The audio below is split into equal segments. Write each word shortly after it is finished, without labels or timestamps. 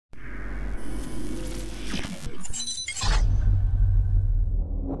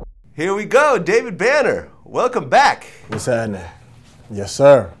Here we go, David Banner. Welcome back. What's happening? Yes,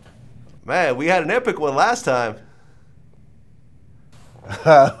 sir. Man, we had an epic one last time.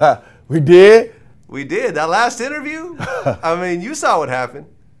 We did? We did. That last interview, I mean, you saw what happened.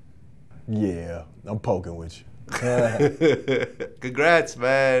 Yeah, I'm poking with you. Congrats,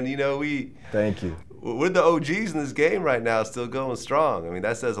 man. You know, Thank you. We're the OGs in this game right now, still going strong. I mean,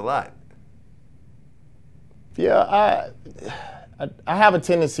 that says a lot. Yeah, I have a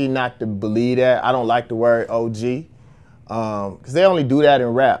tendency not to believe that. I don't like the word OG, because they only do that in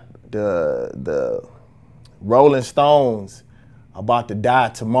rap. The Rolling Stones are about to die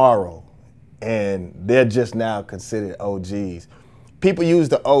tomorrow, and they're just now considered OGs. People use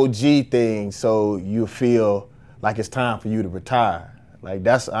the OG thing so you feel like it's time for you to retire. Like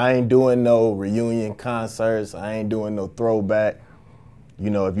I ain't doing no reunion concerts. I ain't doing no throwback. You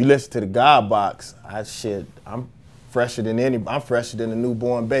know, if you listen to the God Box, I'm fresher than a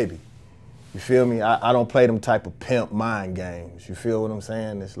newborn baby. You feel me? I don't play them type of pimp mind games. You feel what I'm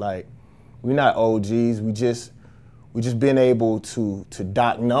saying? It's like, we're not OGs. We just been able to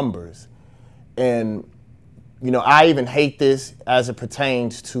dock numbers. And, you know, I even hate this as it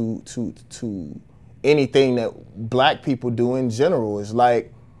pertains to anything that black people do in general. It's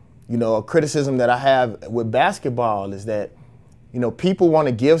like, you know, a criticism that I have with basketball is that, you know, people want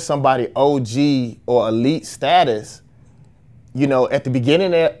to give somebody OG or elite status, you know, at the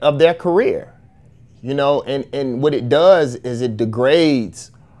beginning of their career, you know, and what it does is it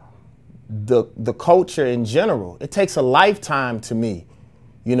degrades the culture in general. It takes a lifetime to me,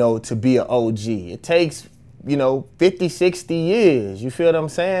 you know, to be an OG. It takes, you know, 50, 60 years. You feel what I'm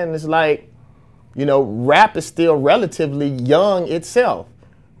saying? It's like, you know, rap is still relatively young itself.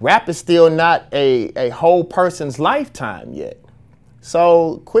 Rap is still not a whole person's lifetime yet.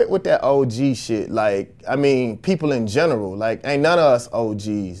 So quit with that OG shit. Like, I mean, people in general, like, ain't none of us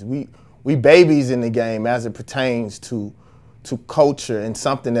OGs. We babies in the game as it pertains to culture, and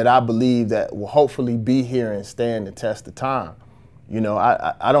something that I believe that will hopefully be here and stand the test of time. You know,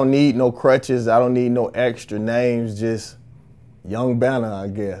 I don't need no crutches. I don't need no extra names. Just Young Banner, I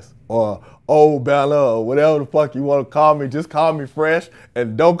guess, or Old Banner, or whatever the fuck you want to call me. Just call me fresh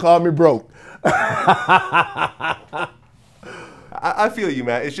and don't call me broke. I feel you,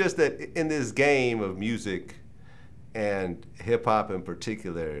 man. It's just that in this game of music and hip hop in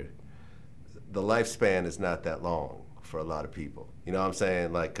particular, the lifespan is not that long for a lot of people. You know what I'm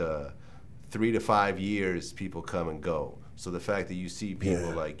saying? Like 3 to 5 years, people come and go. So the fact that you see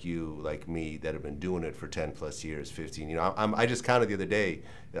people like you, like me, that have been doing it for 10 plus years, 15, you know, I just counted the other day,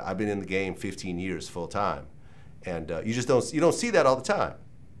 I've been in the game 15 years full time. And you don't see that all the time.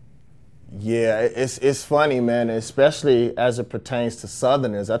 Yeah, it's funny, man, especially as it pertains to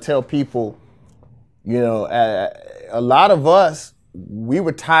Southerners. I tell people, you know, a lot of us, we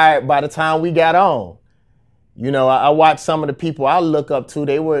were tired by the time we got on. You know, I watched some of the people I look up to,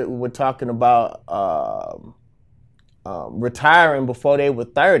 they were talking about retiring before they were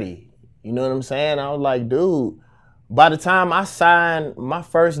 30. You know what I'm saying? I was like, dude, by the time I signed my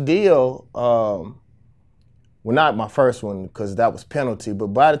first deal, well, not my first one, because that was penalty, but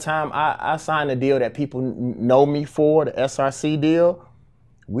by the time I signed a deal that people know me for, the SRC deal,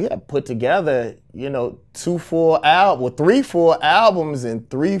 we had put together, you know, 3 full albums and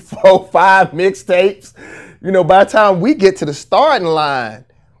 3, 4, 5 mixtapes. You know, by the time we get to the starting line,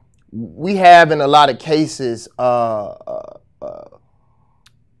 we have in a lot of cases a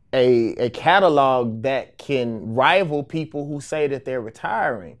catalog that can rival people who say that they're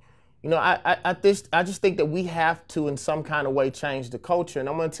retiring. You know, I just think that we have to, in some kind of way, change the culture. And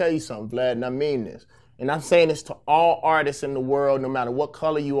I'm going to tell you something, Vlad, and I mean this. And I'm saying this to all artists in the world, no matter what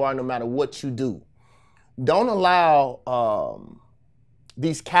color you are, no matter what you do. Don't allow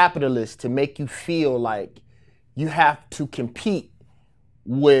these capitalists to make you feel like you have to compete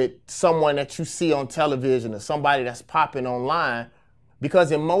with someone that you see on television or somebody that's popping online.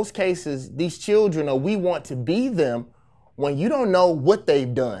 Because in most cases, these children, or we want to be them, when you don't know what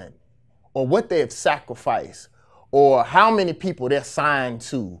they've done, or what they have sacrificed, or how many people they're signed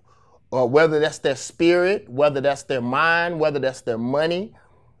to, or whether that's their spirit, whether that's their mind, whether that's their money.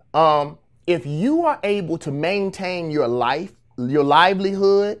 If you are able to maintain your life, your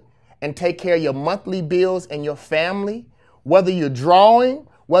livelihood, and take care of your monthly bills and your family, whether you're drawing,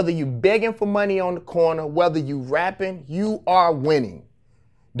 whether you're begging for money on the corner, whether you're rapping, you are winning.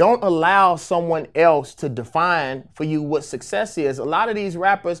 Don't allow someone else to define for you what success is. A lot of these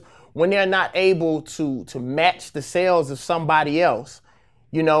rappers, when they're not able to match the sales of somebody else,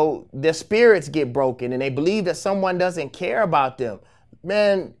 you know, their spirits get broken and they believe that someone doesn't care about them.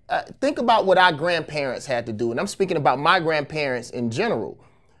 Man, think about what our grandparents had to do. And I'm speaking about my grandparents in general.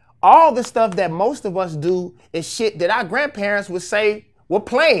 all the stuff that most of us do is shit that our grandparents would say were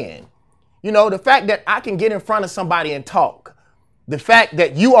playing. You know, the fact that I can get in front of somebody and talk. The fact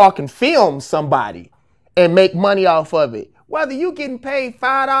that you all can film somebody and make money off of it. Whether you getting paid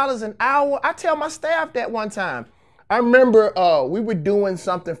 $5 an hour, I tell my staff that one time. I remember we were doing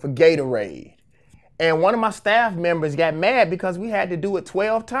something for Gatorade. And one of my staff members got mad because we had to do it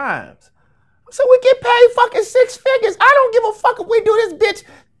 12 times. So we get paid fucking 6 figures. I don't give a fuck if we do this bitch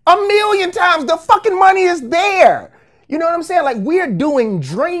 1,000,000 times. The fucking money is there. You know what I'm saying? Like, we're doing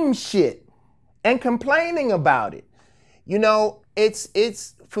dream shit and complaining about it. You know, it's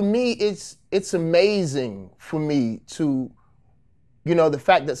for me, it's amazing for me to, you know, the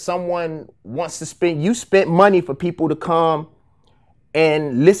fact that someone wants to you spent money for people to come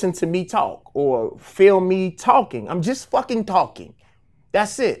and listen to me talk or film me talking. I'm just fucking talking.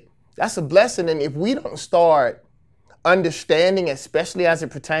 That's it. That's a blessing. And if we don't start understanding, especially as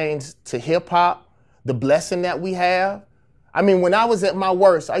it pertains to hip hop, the blessing that we have. I mean, when I was at my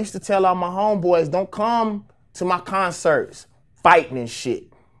worst, I used to tell all my homeboys, don't come to my concerts fighting and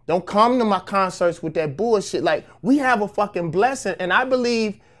shit. Don't come to my concerts with that bullshit. Like, we have a fucking blessing. And I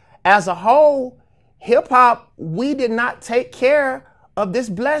believe as a whole, hip hop, we did not take care of this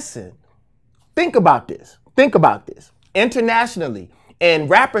blessing. Think about this. Think about this. Internationally, and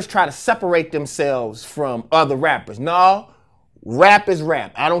rappers try to separate themselves from other rappers. No, rap is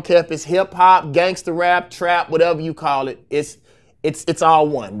rap. I don't care if it's hip hop, gangster rap, trap, whatever you call it. It's all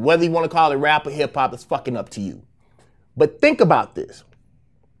one. Whether you want to call it rap or hip hop, it's fucking up to you. But think about this.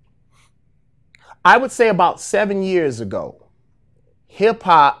 I would say about 7 years ago, hip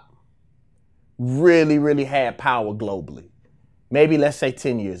hop really, really had power globally. Maybe let's say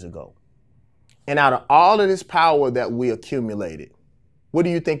 10 years ago. And out of all of this power that we accumulated, what do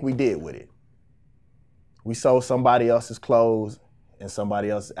you think we did with it? We sold somebody else's clothes and somebody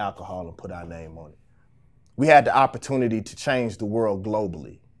else's alcohol and put our name on it. We had the opportunity to change the world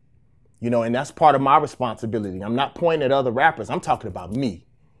globally. You know, and that's part of my responsibility. I'm not pointing at other rappers. I'm talking about me.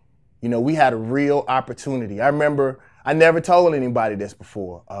 You know, we had a real opportunity. I remember, I never told anybody this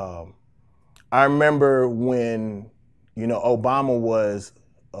before. I remember when, you know, Obama was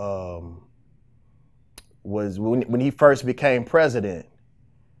when he first became president,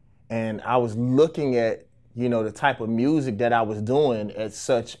 and I was looking at, you know, the type of music that I was doing at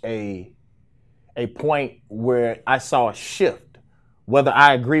such a point where I saw a shift. Whether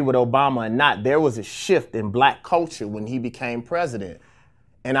I agree with Obama or not, there was a shift in black culture when he became president.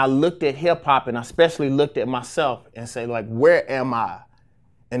 And I looked at hip hop, and I especially looked at myself and say, like, where am I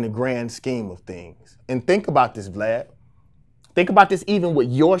in the grand scheme of things? And think about this, Vlad. Think about this even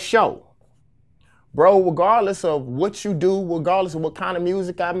with your show. Bro, regardless of what you do, regardless of what kind of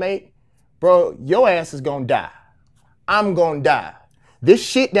music I make, bro, your ass is gonna die. I'm gonna die. This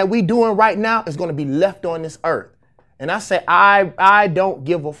shit that we doing right now is gonna be left on this earth. And I say, I don't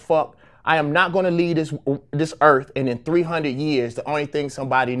give a fuck. I am not gonna leave this earth, and in 300 years, the only thing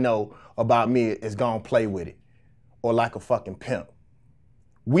somebody know about me is gonna play with it, or like a fucking pimp.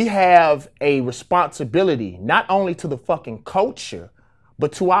 We have a responsibility, not only to the fucking culture,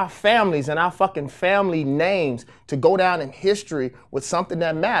 but to our families and our fucking family names to go down in history with something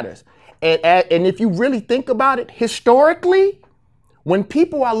that matters. And if you really think about it, historically, when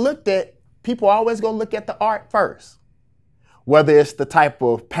people are looked at, people always gonna look at the art first. Whether it's the type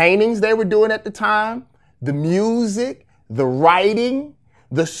of paintings they were doing at the time, the music, the writing,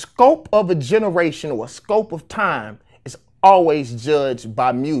 the scope of a generation or a scope of time is always judged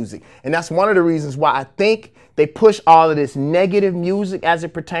by music. And that's one of the reasons why I think they push all of this negative music as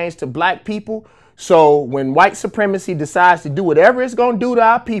it pertains to black people. So when white supremacy decides to do whatever it's gonna do to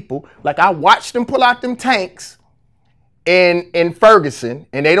our people, like I watched them pull out them tanks in Ferguson,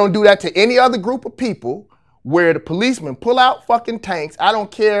 and they don't do that to any other group of people, where the policemen pull out fucking tanks. I don't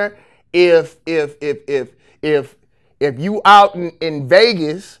care if you out in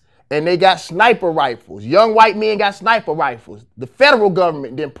Vegas and they got sniper rifles. Young white men got sniper rifles. The federal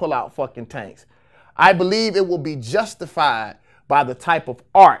government didn't pull out fucking tanks. I believe it will be justified by the type of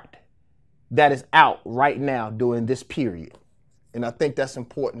art that is out right now during this period. And I think that's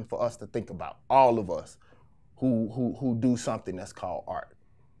important for us to think about, all of us who do something that's called art.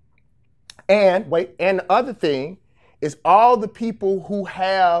 And the other thing is all the people who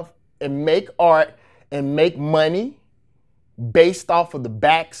have and make art and make money based off of the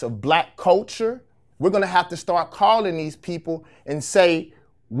backs of black culture. We're gonna have to start calling these people and say,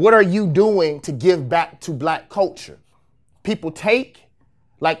 what are you doing to give back to black culture? People take,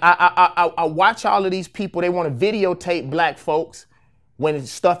 like I watch all of these people, they wanna videotape black folks when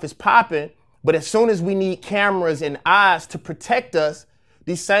stuff is popping, but as soon as we need cameras and eyes to protect us,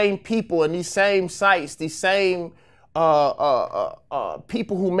 these same people and these same sites, these same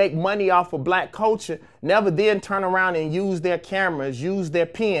people who make money off of black culture never then turn around and use their cameras, use their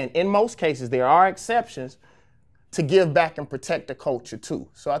pen. In most cases, there are exceptions to give back and protect the culture too.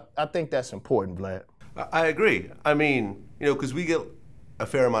 So I think that's important, Vlad. I agree. I mean, you know, because we get a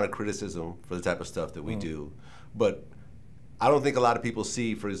fair amount of criticism for the type of stuff that we do, but I don't think a lot of people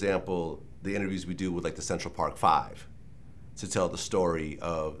see, for example, the interviews we do with like the Central Park Five, to tell the story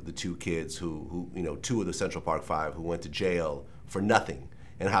of the two kids who, you know, two of the Central Park Five who went to jail for nothing,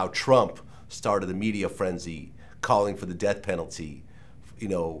 and how Trump started the media frenzy calling for the death penalty, you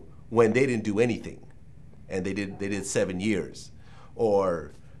know, when they didn't do anything, and they did 7 years,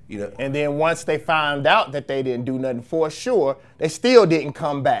 or, you know. And then once they found out that they didn't do nothing for sure, they still didn't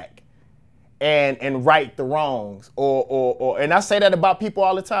come back and right the wrongs. And I say that about people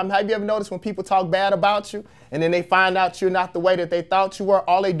all the time. Have you ever noticed when people talk bad about you and then they find out you're not the way that they thought you were,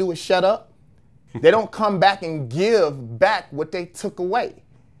 all they do is shut up? They don't come back and give back what they took away.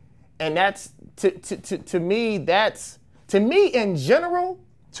 And that's, to me in general,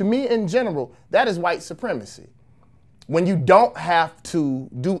 that is white supremacy. When you don't have to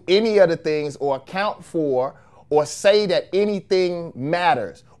do any other things or account for or say that anything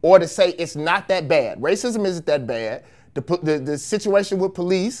matters, or to say it's not that bad. Racism isn't that bad. The situation with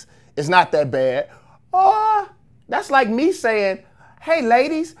police is not that bad. That's like me saying, hey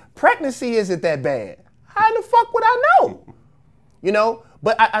ladies, pregnancy isn't that bad. How in the fuck would I know? You know,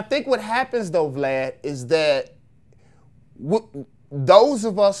 but I think what happens though, Vlad, is that those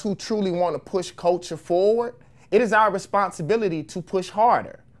of us who truly want to push culture forward, it is our responsibility to push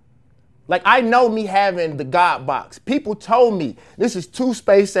harder. Like, I know me having the God box. People told me this is too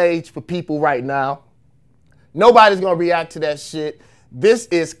space age for people right now. Nobody's gonna react to that shit. This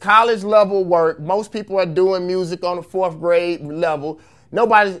is college level work. Most people are doing music on the 4th grade level. That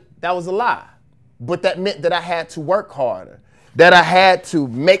was a lie. But that meant that I had to work harder, that I had to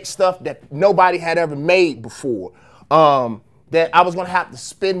make stuff that nobody had ever made before, that I was gonna have to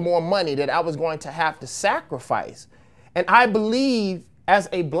spend more money, that I was going to have to sacrifice. And I believe, as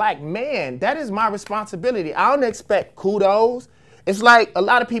a black man, that is my responsibility. I don't expect kudos. It's like a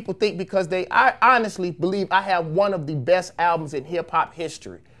lot of people think because I honestly believe I have one of the best albums in hip hop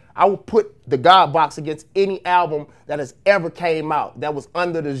history. I will put the God box against any album that has ever came out that was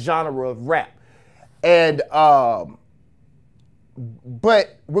under the genre of rap. And,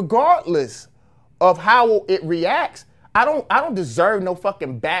 but regardless of how it reacts, I don't deserve no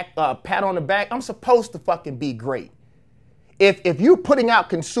fucking pat on the back. I'm supposed to fucking be great. If you're putting out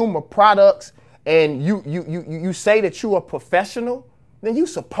consumer products and you say that you're a professional, then you're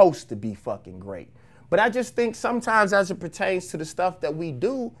supposed to be fucking great. But I just think sometimes as it pertains to the stuff that we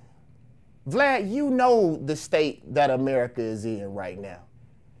do, Vlad, you know the state that America is in right now.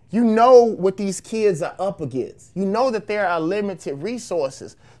 You know what these kids are up against. You know that there are limited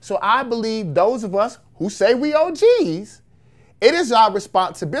resources. So I believe those of us who say we OGs, it is our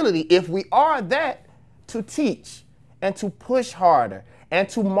responsibility, if we are that, to teach and to push harder and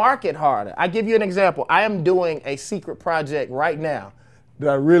to market harder. I give you an example. I am doing a secret project right now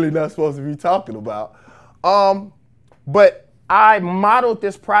that I'm really not supposed to be talking about. But I modeled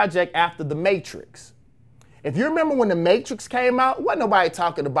this project after The Matrix. If you remember when The Matrix came out, wasn't nobody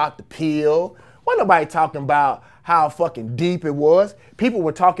talking about the pill. Wasn't nobody talking about how fucking deep it was. People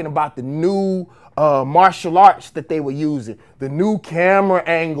were talking about the new martial arts that they were using, the new camera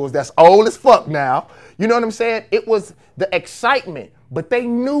angles that's old as fuck now. You know what I'm saying? It was the excitement, but they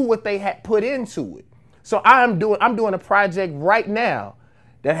knew what they had put into it. So I'm doing a project right now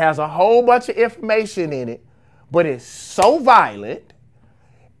that has a whole bunch of information in it, but it's so violent,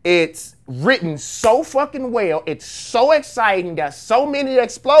 it's written so fucking well, it's so exciting, got so many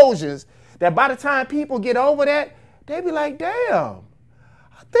explosions, that by the time people get over that, they be like, damn,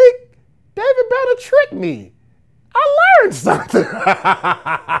 I think David better trick me. I learned something.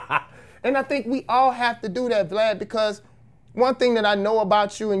 And I think we all have to do that, Vlad, because one thing that I know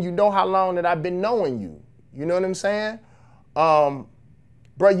about you, and you know how long that I've been knowing you, you know what I'm saying?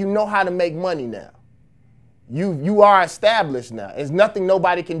 Bro, you know how to make money now. You are established now. There's nothing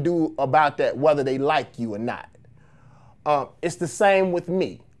nobody can do about that, whether they like you or not. It's the same with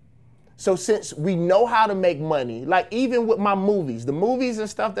me. So since we know how to make money, like even with my movies, the movies and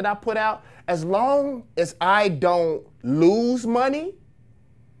stuff that I put out, as long as I don't lose money,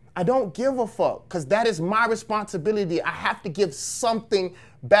 I don't give a fuck, because that is my responsibility. I have to give something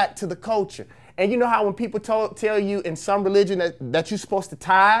back to the culture. And you know how when people tell you in some religion that you're supposed to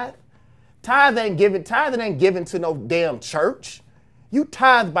tithe? Tithe ain't given to no damn church. You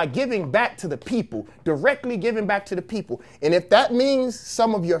tithe by giving back to the people, directly giving back to the people. And if that means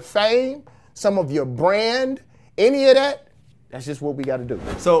some of your fame, some of your brand, any of that, that's just what we got to do.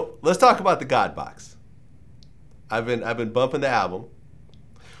 So let's talk about the God Box. I've been bumping the album.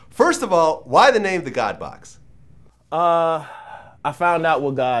 First of all, why the name the God Box? I found out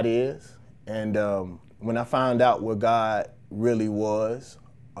what God is, and when I found out what God really was,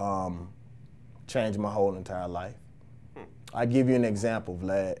 changed my whole entire life. I'll give you an example,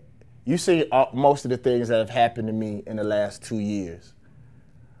 Vlad. You see most of the things that have happened to me in the last 2 years.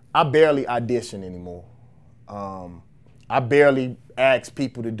 I barely audition anymore. I barely ask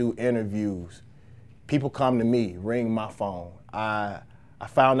people to do interviews. People come to me, ring my phone. I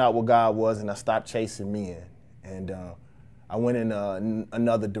found out what God was, and I stopped chasing men. And I went in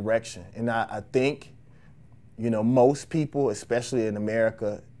another direction. And I think, you know, most people, especially in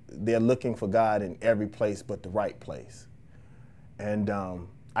America, they're looking for God in every place but the right place. And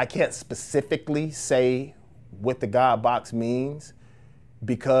I can't specifically say what the God Box means,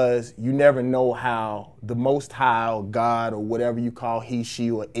 because you never know how the Most High or God or whatever you call he,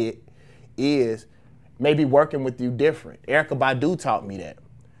 she, or it is, maybe working with you different. Erykah Badu taught me that.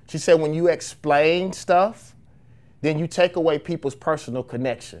 She said when you explain stuff, then you take away people's personal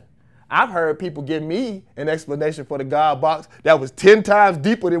connection. I've heard people give me an explanation for the God Box that was 10 times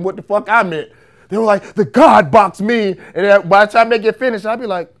deeper than what the fuck I meant. They were like, the God Box mean, and by the time they get finished, I'd be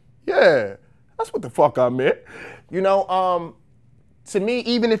like, yeah, that's what the fuck I meant. You know, to me,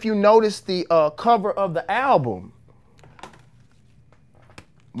 even if you notice the cover of the album,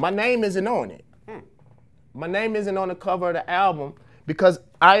 my name isn't on it. My name isn't on the cover of the album because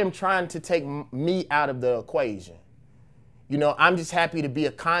I am trying to take me out of the equation. You know, I'm just happy to be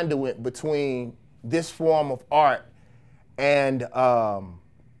a conduit between this form of art and the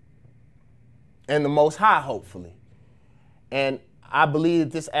Most High, hopefully. And I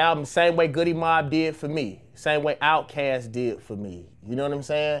believe this album, same way Goody Mob did for me, same way Outkast did for me. You know what I'm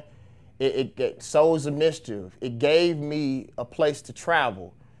saying? It Souls of Mischief. It gave me a place to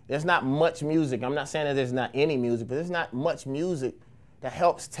travel. There's not much music. I'm not saying that there's not any music, but there's not much music that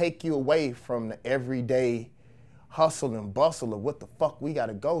helps take you away from the everyday hustle and bustle of what the fuck we got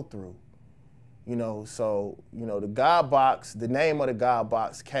to go through. You know, so, you know, the God Box, the name of the God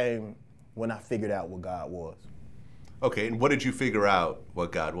Box came when I figured out what God was. Okay, and what did you figure out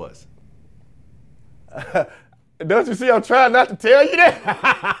what God was? Don't you see I'm trying not to tell you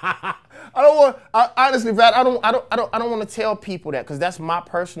that? Honestly, Vlad, I don't want to tell people that because that's my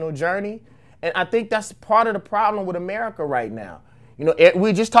personal journey. And I think that's part of the problem with America right now. You know,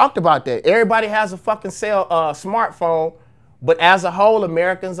 we just talked about that. Everybody has a fucking smartphone, but as a whole,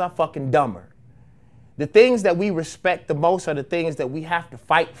 Americans are fucking dumber. The things that we respect the most are the things that we have to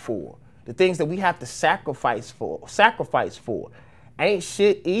fight for. The things that we have to sacrifice for. Ain't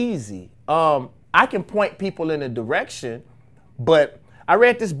shit easy. I can point people in a direction, but I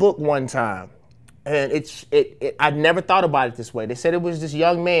read this book one time, and I never thought about it this way. They said it was this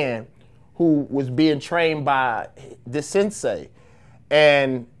young man who was being trained by this sensei,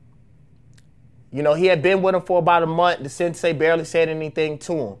 and you know, he had been with him for about a month. The sensei barely said anything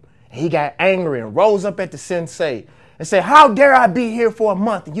to him. He got angry and rose up at the sensei and said, "How dare I be here for a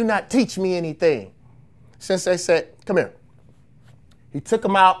month and you not teach me anything?" Sensei said, "Come here." He took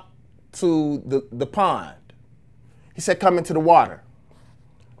him out to the pond. He said, "Come into the water."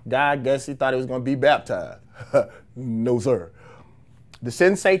 Guy, I guess he thought he was going to be baptized. No, sir. The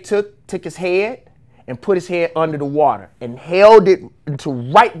sensei took his head and put his head under the water and held it until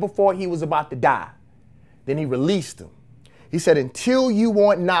right before he was about to die. Then he released him. He said, "Until you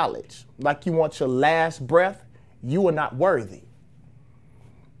want knowledge, like you want your last breath, you are not worthy."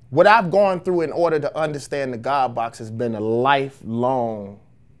 What I've gone through in order to understand the God Box has been a lifelong,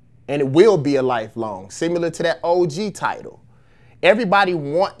 and it will be a lifelong, similar to that OG title. Everybody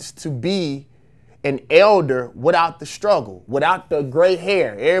wants to be an elder without the struggle, without the gray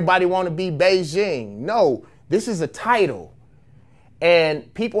hair. Everybody want to be Beijing. No, this is a title.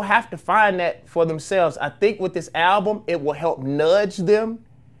 And people have to find that for themselves. I think with this album, it will help nudge them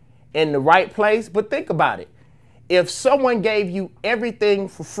in the right place. But think about it. If someone gave you everything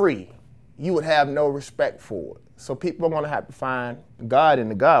for free, you would have no respect for it. So people are going to have to find God in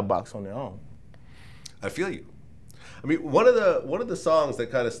the God Box on their own. I feel you. I mean, one of the songs that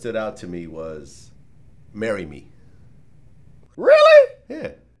kind of stood out to me was "Marry Me." Really?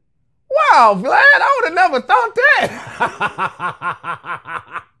 Yeah. Wow, Vlad, I would have never thought that.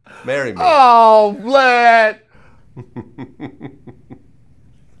 Marry me. Oh, Vlad.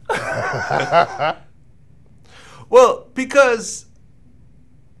 Well, because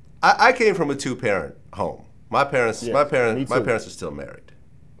I came from a two-parent home. My parents, Yes, my me parents, my too. parents are still married,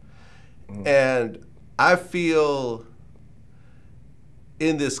 and I feel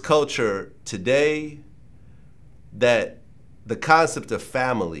in this culture today that the concept of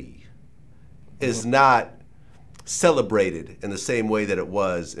family is not celebrated in the same way that it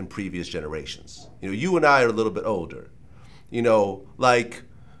was in previous generations. You know, you and I are a little bit older. You know, like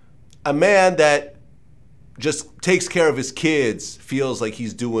a man that just takes care of his kids feels like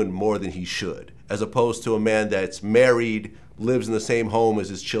he's doing more than he should, as opposed to a man that's married, lives in the same home as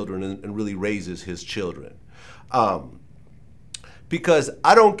his children, and really raises his children. Because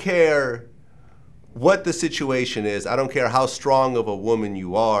I don't care what the situation is, I don't care how strong of a woman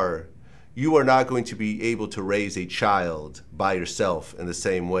you are not going to be able to raise a child by yourself in the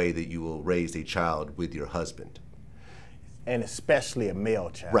same way that you will raise a child with your husband. And especially a male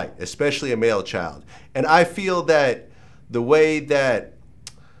child. Right, especially a male child. And I feel that the way that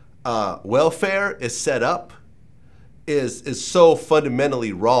welfare is set up is so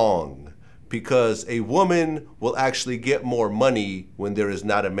fundamentally wrong, because a woman will actually get more money when there is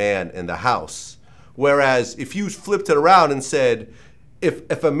not a man in the house. Whereas if you flipped it around and said,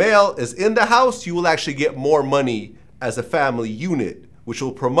 if a male is in the house, you will actually get more money as a family unit, which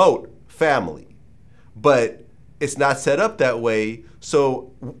will promote family. But it's not set up that way,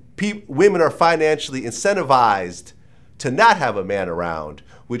 so women are financially incentivized to not have a man around,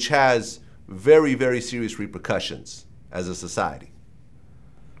 which has very, very serious repercussions as a society.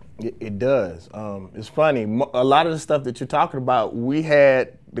 It does. It's funny. A lot of the stuff that you're talking about, we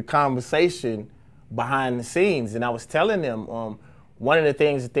had the conversation behind the scenes, and I was telling them one of the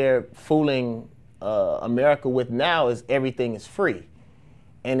things that they're fooling America with now is everything is free,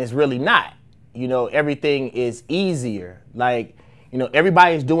 and it's really not. You know, everything is easier. Like, you know,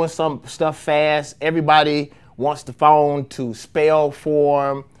 everybody's doing some stuff fast. Everybody wants the phone to spell for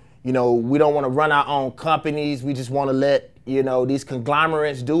them. You know, we don't want to run our own companies. We just want to let, you know, these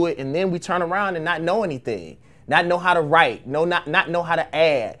conglomerates do it. And then we turn around and not know anything, not know how to write, not know how to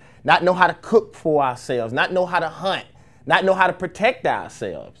add, not know how to cook for ourselves, not know how to hunt, not know how to protect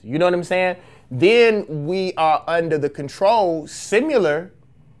ourselves. You know what I'm saying? Then we are under the control similar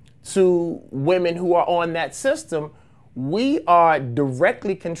to women who are on that system. We are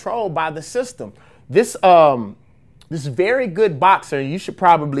directly controlled by the system. This very good boxer, you should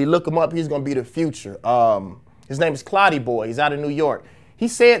probably look him up. He's going to be the future. His name is Cloudy Boy. He's out of New York. He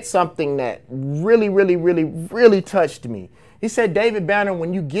said something that really, really, really, really touched me. He said, David Banner,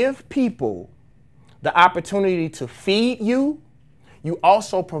 when you give people the opportunity to feed you, you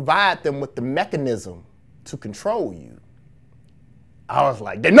also provide them with the mechanism to control you. I was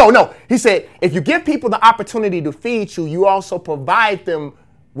like, no. He said, if you give people the opportunity to feed you, you also provide them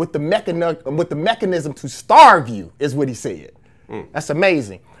with the mechanism to starve you, is what he said. That's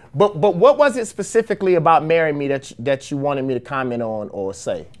amazing. But what was it specifically about Marry Me that you wanted me to comment on or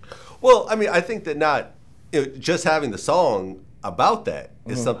say? Well, I mean, I think that just having the song about that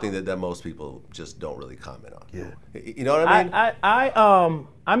is something that most people just don't really comment on. Yeah. You know what I mean?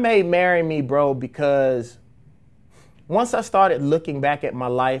 I made Marry Me, bro, because once I started looking back at my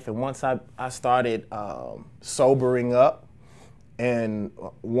life, and once I started sobering up, and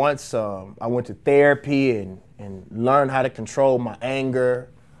once I went to therapy and learned how to control my anger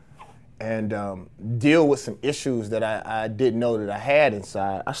and deal with some issues that I didn't know that I had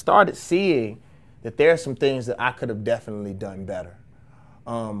inside, I started seeing that there are some things that I could have definitely done better.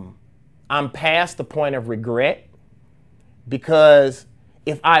 I'm past the point of regret, because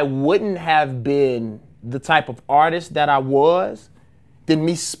if I wouldn't have been the type of artist that I was, then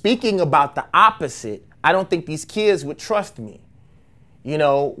me speaking about the opposite, I don't think these kids would trust me. You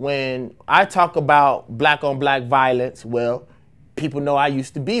know, when I talk about black on black violence, well, people know I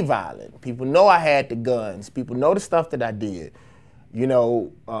used to be violent. People know I had the guns. People know the stuff that I did. You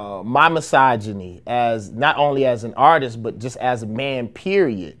know, my misogyny as not only as an artist, but just as a man,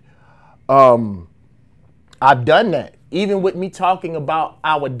 period. I've done that. Even with me talking about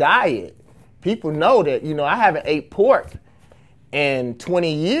our diet, people know that, you know, I haven't ate pork in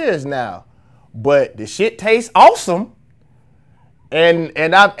 20 years now, but the shit tastes awesome.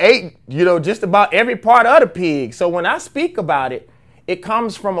 And I've ate, you know, just about every part of the pig. So when I speak about it, it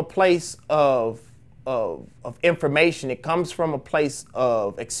comes from a place of information. It comes from a place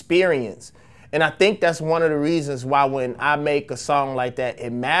of experience. And I think that's one of the reasons why when I make a song like that, it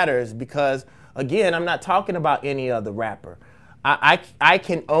matters, because, again, I'm not talking about any other rapper. I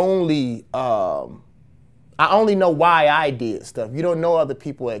can only, I only know why I did stuff. You don't know other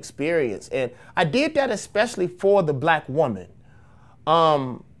people's experience. And I did that especially for the black woman.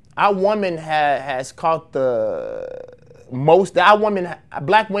 Our woman has caught the most,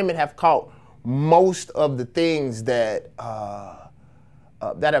 black women have caught most of the things that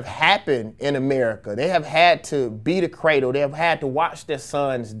that have happened in America. They have had to be the cradle. They have had to watch their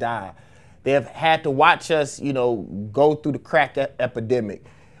sons die. They have had to watch us, you know, go through the crack epidemic.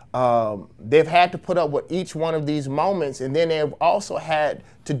 They've had to put up with each one of these moments, and then they've also had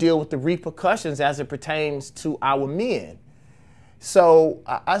to deal with the repercussions as it pertains to our men. So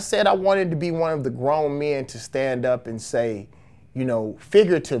I said I wanted to be one of the grown men to stand up and say, you know,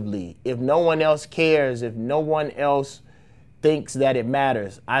 figuratively, if no one else cares, if no one else thinks that it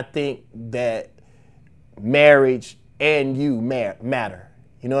matters, I think that marriage and you matter.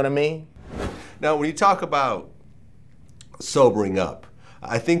 You know what I mean? Now, when you talk about sobering up,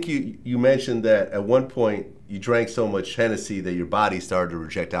 I think you mentioned that at one point you drank so much Hennessy that your body started to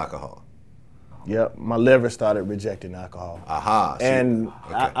reject alcohol. Yep, my liver started rejecting alcohol. Aha. And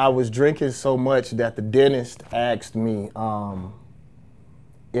okay. I was drinking so much that the dentist asked me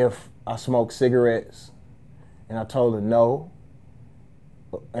if I smoked cigarettes, and I told her no.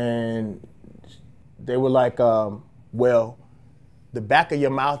 And they were like, well, the back of your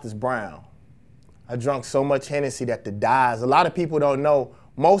mouth is brown. I drank so much Hennessy that the dyes, a lot of people don't know,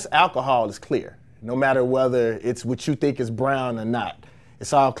 most alcohol is clear, no matter whether it's what you think is brown or not.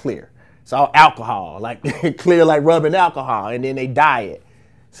 It's all clear. It's all alcohol, like clear like rubbing alcohol, and then they dye it.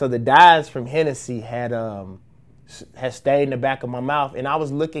 So the dyes from Hennessy had stayed in the back of my mouth, and I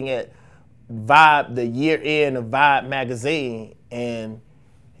was looking at Vibe, the year end of Vibe magazine, and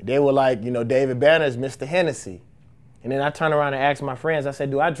they were like, you know, David Banner's Mr. Hennessy. And then I turned around and asked my friends, I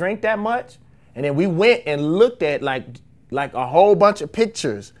said, do I drink that much? And then we went and looked at like a whole bunch of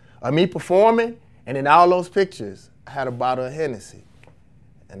pictures of me performing, and in all those pictures, I had a bottle of Hennessy.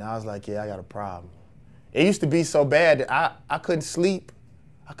 And I was like, yeah, I got a problem. It used to be so bad that I couldn't sleep.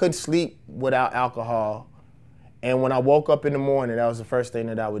 I couldn't sleep without alcohol. And when I woke up in the morning, that was the first thing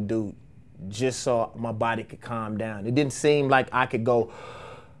that I would do, just so my body could calm down. It didn't seem like I could go,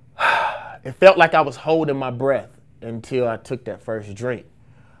 it felt like I was holding my breath until I took that first drink.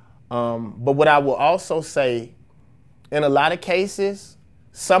 But what I will also say, in a lot of cases,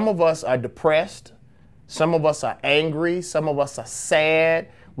 some of us are depressed, some of us are angry, some of us are sad.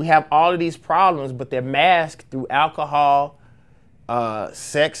 We have all of these problems, but they're masked through alcohol,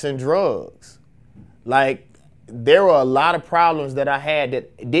 sex, and drugs. Like, there were a lot of problems that I had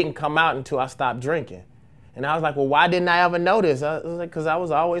that didn't come out until I stopped drinking. And I was like, well, why didn't I ever notice? I was like, because I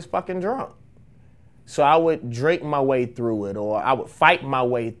was always fucking drunk. So I would drink my way through it, or I would fight my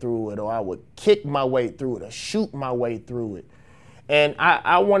way through it, or I would kick my way through it, or shoot my way through it. And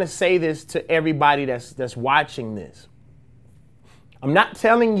I want to say this to everybody that's watching this. I'm not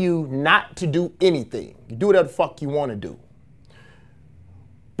telling you not to do anything. You do whatever the fuck you want to do.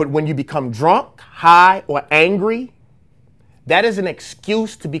 But when you become drunk, high, or angry, that is an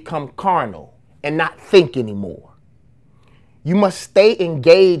excuse to become carnal and not think anymore. You must stay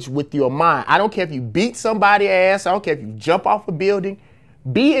engaged with your mind. I don't care if you beat somebody's ass. I don't care if you jump off a building.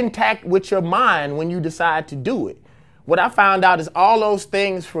 Be intact with your mind when you decide to do it. What I found out is all those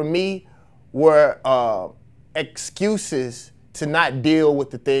things for me were excuses to not deal with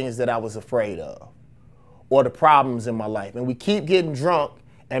the things that I was afraid of or the problems in my life. And we keep getting drunk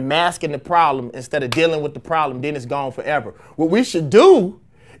and masking the problem instead of dealing with the problem, then it's gone forever. What we should do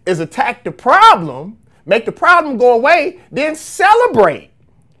is attack the problem, make the problem go away, then celebrate.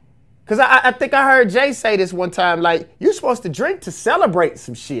 Because I think I heard Jay say this one time, like, you're supposed to drink to celebrate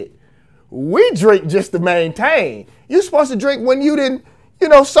some shit. We drink just to maintain. You're supposed to drink when you didn't, you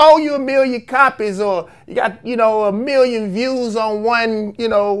know, sold you 1 million copies, or you got, you know, 1 million views on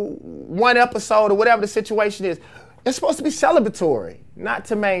one episode, or whatever the situation is. It's supposed to be celebratory, not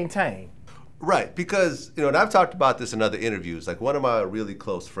to maintain. Right, because, you know, and I've talked about this in other interviews, like one of my really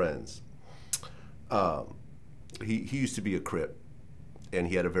close friends, he used to be a Crip, and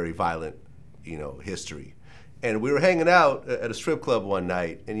he had a very violent, you know, history. And we were hanging out at a strip club one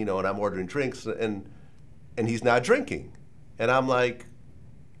night, and, you know, and I'm ordering drinks, and he's not drinking. And I'm like,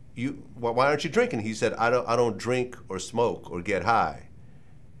 why aren't you drinking? He said, I don't drink or smoke or get high.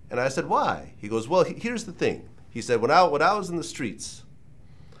 And I said, why? He goes, well, here's the thing. He said, when I was in the streets,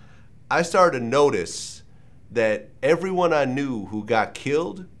 I started to notice that everyone I knew who got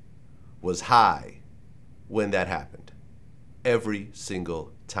killed was high when that happened, every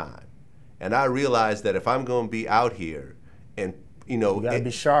single time. And I realized that if I'm going to be out here, and, you know, you gotta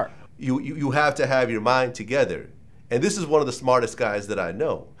be sharp. You have to have your mind together. And this is one of the smartest guys that I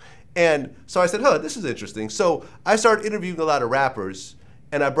know. And so I said, this is interesting. So I started interviewing a lot of rappers,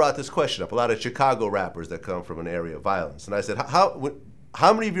 and I brought this question up, a lot of Chicago rappers that come from an area of violence. And I said,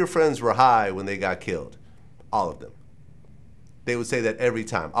 how many of your friends were high when they got killed? All of them. They would say that every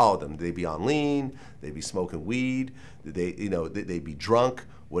time, all of them. They'd be on lean, they'd be smoking weed, they'd be drunk,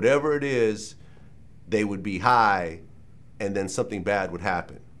 whatever it is, they would be high, and then something bad would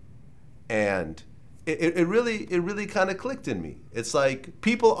happen. And it really kind of clicked in me. It's like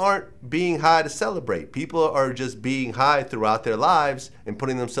people aren't being high to celebrate. People are just being high throughout their lives and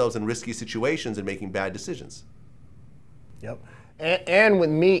putting themselves in risky situations and making bad decisions. Yep. And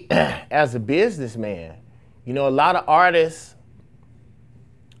with me as a businessman, you know, a lot of artists,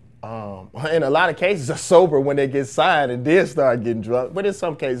 in a lot of cases, are sober when they get signed and then start getting drunk. But in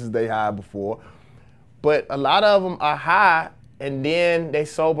some cases, they high before. But a lot of them are high and then they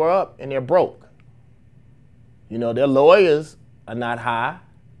sober up and they're broke. You know, their lawyers are not high.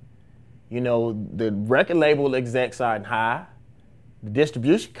 You know, the record label execs aren't high. The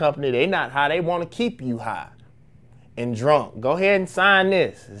distribution company, they not high. They want to keep you high and drunk. Go ahead and sign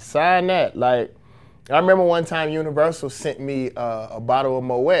this, sign that. Like, I remember one time Universal sent me a bottle of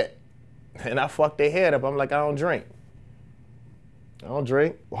Moet, and I fucked their head up. I'm like, I don't drink. I don't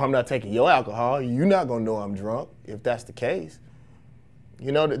drink. Well, I'm not taking your alcohol. You're not gonna know I'm drunk if that's the case.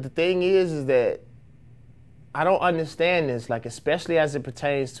 You know, the thing is that I don't understand this, like, especially as it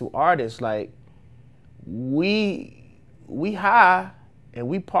pertains to artists. Like, we high and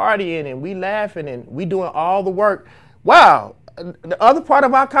we partying and we laughing and we doing all the work. Wow, the other part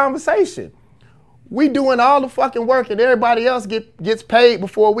of our conversation, we doing all the fucking work and everybody else gets paid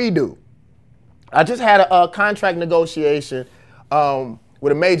before we do. I just had a contract negotiation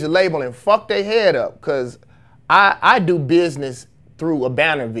with a major label and fucked their head up because I do business through a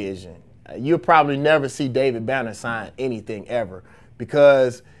banner vision. You'll probably never see David Banner sign anything ever,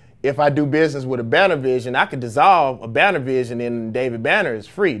 because if I do business with a banner vision, I could dissolve a banner vision and David Banner is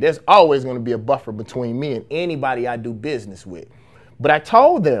free. There's always going to be a buffer between me and anybody I do business with. But I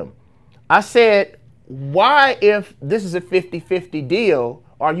told them, I said, why, if this is a 50-50 deal,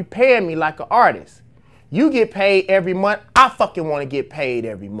 are you paying me like an artist? You get paid every month. I fucking want to get paid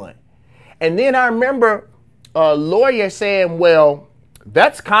every month. And then I remember a lawyer saying, well,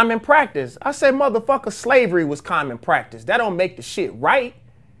 that's common practice. I said, motherfucker, slavery was common practice. That don't make the shit right.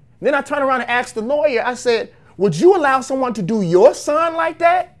 Then I turned around and asked the lawyer, I said, would you allow someone to do your son like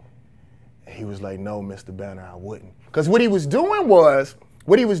that? And he was like, no, Mr. Banner, I wouldn't. Because what he was doing was,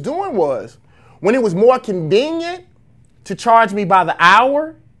 when it was more convenient to charge me by the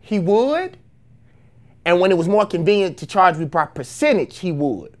hour, he would. And when it was more convenient to charge me by percentage, he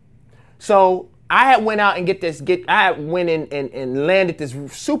would. So I had went out and I went in and landed this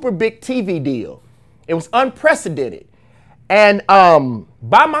super big TV deal. It was unprecedented. And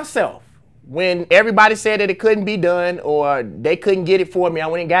by myself, when everybody said that it couldn't be done or they couldn't get it for me, I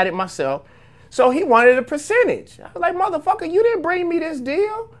went and got it myself. So he wanted a percentage. I was like, motherfucker, you didn't bring me this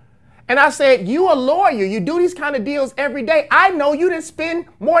deal. And I said, you a lawyer, you do these kind of deals every day. I know you didn't spend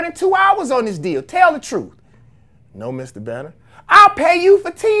more than 2 hours on this deal. Tell the truth. No, Mr. Banner. I'll pay you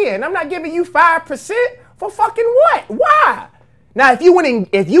for 10. I'm not giving you 5% for fucking what? Why? Now, if you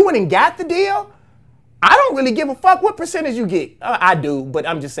went and got the deal, I don't really give a fuck what percentage you get. I do, but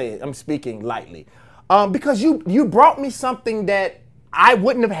I'm just saying, I'm speaking lightly. Because you brought me something that I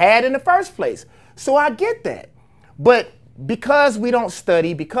wouldn't have had in the first place. So I get that. But because we don't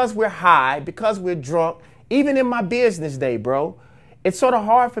study, because we're high, because we're drunk, even in my business day, bro, it's sort of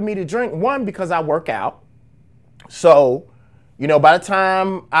hard for me to drink. One, because I work out. So, you know, by the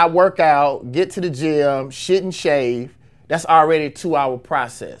time I work out, get to the gym, shit and shave, that's already a 2-hour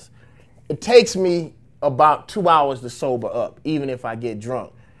process. It takes me about 2 hours to sober up, even if I get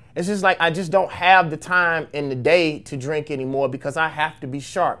drunk. It's just like I just don't have the time in the day to drink anymore because I have to be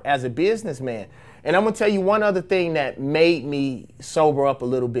sharp as a businessman. And I'm gonna tell you one other thing that made me sober up a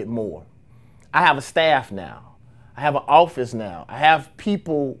little bit more. I have a staff now. I have an office now. I have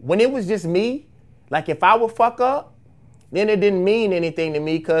people. When it was just me, like if I would fuck up, then it didn't mean anything to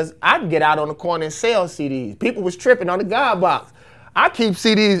me because I'd get out on the corner and sell CDs. People was tripping on the God box. I keep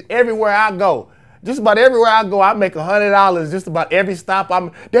CDs everywhere I go. Just about everywhere I go, I make $100 just about every stop.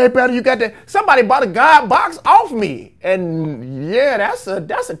 Dave Banner, you got that? Somebody bought a God box off me. And yeah, that's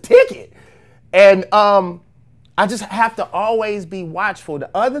a ticket. And I just have to always be watchful. The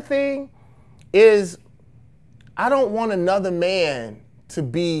other thing is I don't want another man to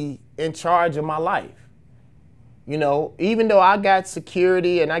be in charge of my life. You know, even though I got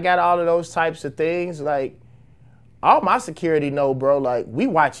security and I got all of those types of things, like all my security know, bro, like we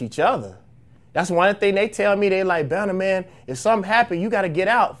watch each other. That's one thing they tell me. They like, Banner, man, if something happened, you got to get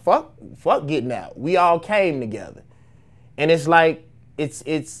out. Fuck getting out. We all came together. And it's like,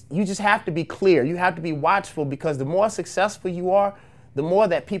 you just have to be clear. You have to be watchful because the more successful you are, the more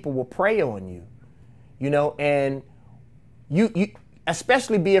that people will prey on you, you know, and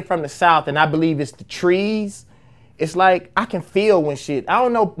especially being from the South, and I believe it's the trees, it's like I can feel when shit, I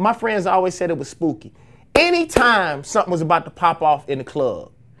don't know, my friends always said it was spooky. Anytime something was about to pop off in the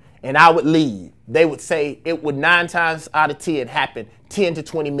club and I would leave, they would say it would 9 times out of 10 happen 10 to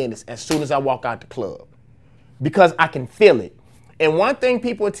 20 minutes as soon as I walk out the club, because I can feel it. And one thing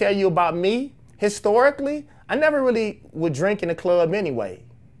people will tell you about me, historically, I never really would drink in the club anyway.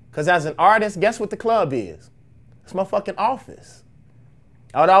 Because as an artist, guess what the club is? It's my fucking office.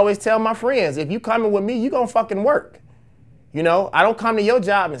 I would always tell my friends, if you coming with me, you gonna fucking work. You know, I don't come to your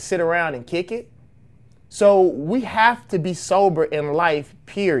job and sit around and kick it. So we have to be sober in life,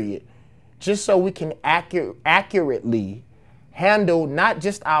 period, just so we can accurately handle not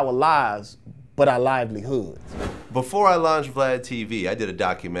just our lives, but our livelihoods. Before I launched Vlad TV, I did a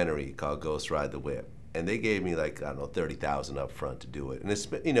documentary called Ghost Ride the Whip. And they gave me like, I don't know, $30,000 up front to do it. And it's,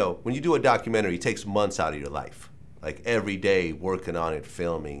 you know, when you do a documentary, it takes months out of your life. Like every day working on it,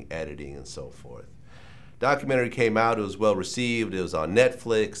 filming, editing, and so forth. Documentary came out, it was well received, it was on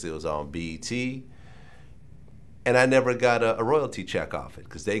Netflix, it was on BET. And I never got a royalty check off it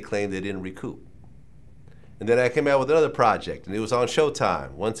because they claimed they didn't recoup. And then I came out with another project and it was on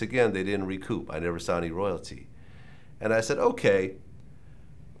Showtime. Once again, they didn't recoup. I never saw any royalty. And I said, okay,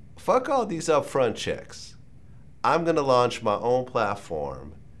 fuck all these upfront checks. I'm gonna launch my own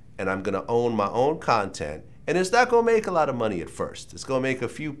platform and I'm gonna own my own content, and it's not gonna make a lot of money at first. It's gonna make a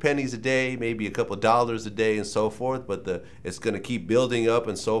few pennies a day, maybe a couple dollars a day and so forth, but it's gonna keep building up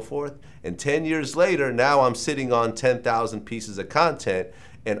and so forth. And 10 years later, now I'm sitting on 10,000 pieces of content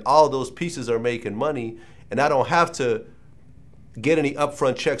and all those pieces are making money, and I don't have to get any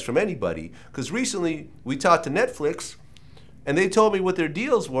upfront checks from anybody. Because recently we talked to Netflix and they told me what their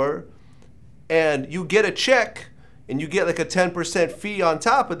deals were, and you get a check and you get like a 10% fee on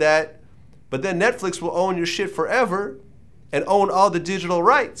top of that, but then Netflix will own your shit forever and own all the digital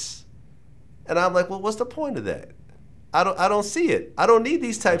rights. And I'm like, well, what's the point of that? I don't see it. I don't need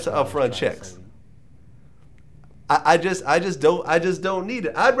these types of upfront checks. I just don't need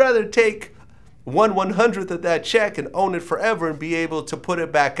it. I'd rather take 1/100th of that check and own it forever and be able to put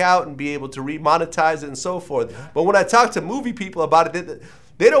it back out and be able to remonetize it and so forth. But when I talk to movie people about it,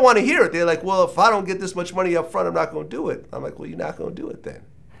 they don't want to hear it. They're like, well, if I don't get this much money up front, I'm not going to do it. I'm like, well, you're not going to do it then.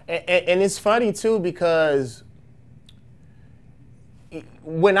 And it's funny too, because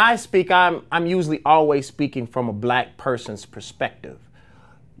when I speak, I'm usually always speaking from a black person's perspective.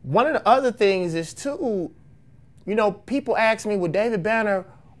 One of the other things is too, you know, people ask me, well, David Banner,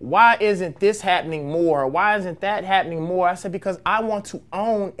 why isn't this happening more? Why isn't that happening more? I said, because I want to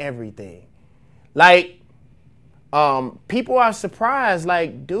own everything. Like, people are surprised,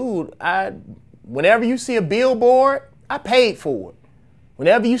 like, dude, whenever you see a billboard, I paid for it.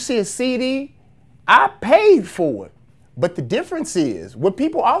 Whenever you see a CD, I paid for it. But the difference is, what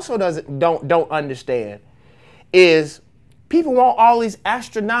people also don't understand is people want all these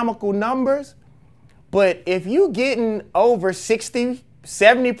astronomical numbers, but if you getting over 60,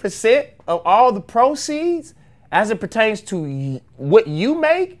 70% of all the proceeds as it pertains to what you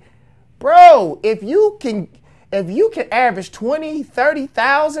make, bro, if you can average 20,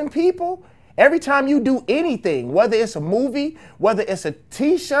 30,000 people every time you do anything, whether it's a movie, whether it's a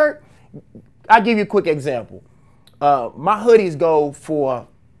t-shirt. I'll give you a quick example. My hoodies go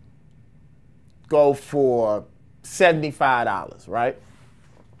for $75, right?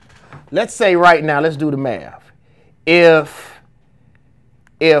 Let's say right now, let's do the math. If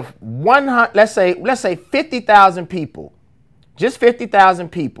 100, let's say 50,000 people, just 50,000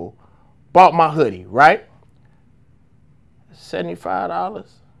 people bought my hoodie, right? $75.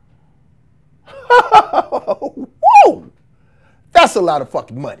 Whoa! That's a lot of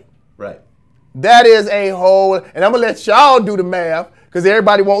fucking money. Right. That is a whole, and I'm gonna let y'all do the math because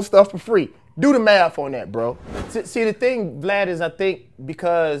everybody wants stuff for free. Do the math on that, bro. See, the thing, Vlad, is I think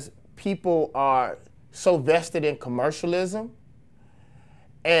because people are so vested in commercialism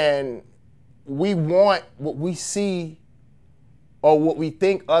and we want what we see or what we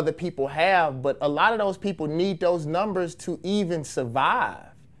think other people have, but a lot of those people need those numbers to even survive.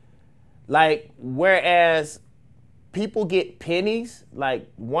 Like, whereas people get pennies, like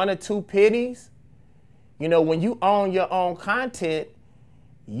 1 or 2 pennies, you know, when you own your own content,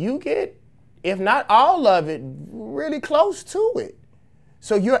 you get, if not all of it, really close to it.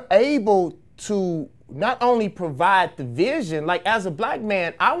 So you're able to not only provide the vision, like as a black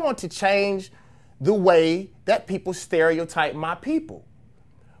man, I want to change the way that people stereotype my people.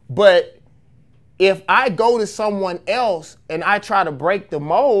 But if I go to someone else and I try to break the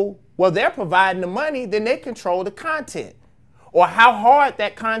mold, well, they're providing the money, then they control the content or how hard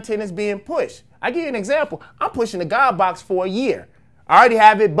that content is being pushed. I give you an example. I'm pushing the God Box for a year. I already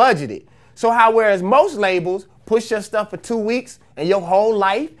have it budgeted. So how whereas most labels push your stuff for 2 weeks and your whole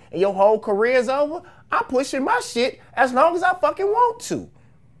life and your whole career is over, I'm pushing my shit as long as I fucking want to.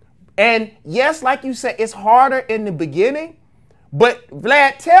 And yes, like you said, it's harder in the beginning, but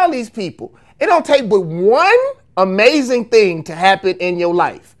Vlad, tell these people, it don't take but one amazing thing to happen in your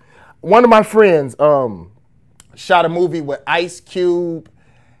life. One of my friends shot a movie with Ice Cube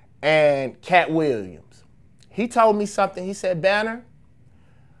and Cat Williams. He told me something. He said, Banner,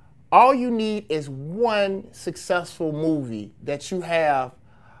 all you need is one successful movie that you have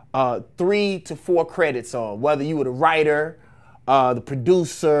 3 to 4 credits on, whether you were the writer, the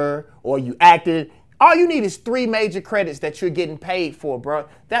producer, or you acted. All you need is 3 major credits that you're getting paid for, bro.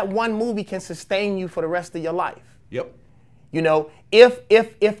 That one movie can sustain you for the rest of your life. Yep. You know,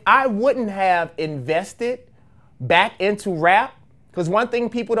 if I wouldn't have invested back into rap, because one thing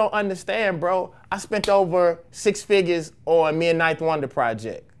people don't understand, bro, I spent over 6 figures on me and Ninth Wonder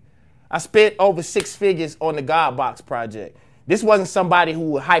project. I spent over 6 figures on the God Box project. This wasn't somebody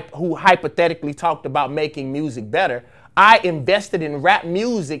who hypothetically talked about making music better. I invested in rap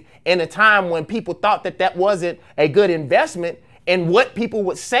music in a time when people thought that that wasn't a good investment, and what people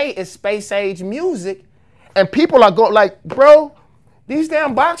would say is space age music. And people are going like, bro, these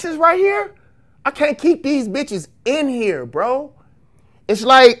damn boxes right here, I can't keep these bitches in here, bro. It's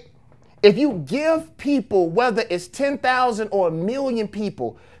like, if you give people, whether it's 10,000 or 1 million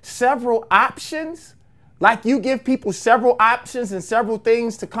people, several options, like you give people several options and several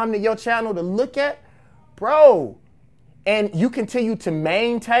things to come to your channel to look at, bro, and you continue to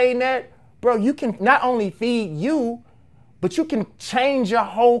maintain that, bro, you can not only feed you, but you can change your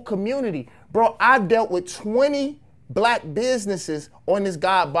whole community. Bro, I've dealt with 20 black businesses on this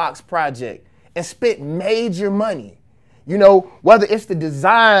God Box project and spent major money. You know, whether it's the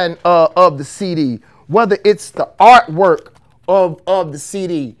design of the CD, whether it's the artwork of the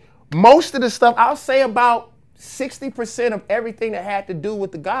CD, most of the stuff, I'll say about 60% of everything that had to do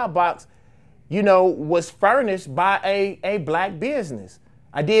with the God Box, you know, was furnished by a black business.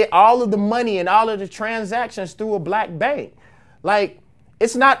 I did all of the money and all of the transactions through a black bank. Like,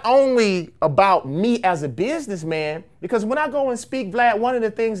 it's not only about me as a businessman, because when I go and speak, Vlad, one of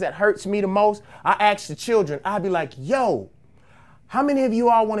the things that hurts me the most, I ask the children, I'd be like, yo, how many of you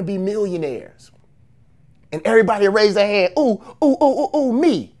all want to be millionaires? And everybody raise their hand, ooh, ooh, ooh, ooh, ooh,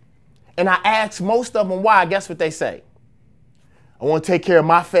 me. And I ask most of them why. Guess what they say? I want to take care of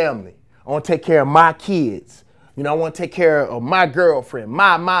my family. I want to take care of my kids. You know, I want to take care of my girlfriend,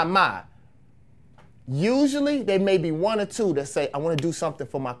 my. Usually, there may be 1 or 2 that say, I want to do something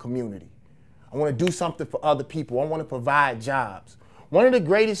for my community. I want to do something for other people. I want to provide jobs. One of the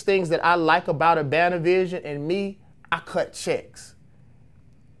greatest things that I like about Urbana Vision and me, I cut checks.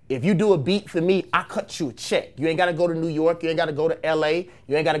 If you do a beat for me, I cut you a check. You ain't got to go to New York. You ain't got to go to LA.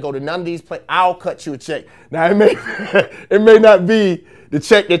 You ain't got to go to none of these places. I'll cut you a check. Now, it may not be the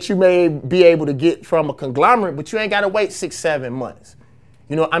check that you may be able to get from a conglomerate, but you ain't got to wait 6, 7 months.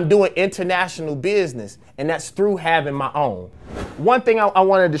 You know, I'm doing international business, and that's through having my own. One thing I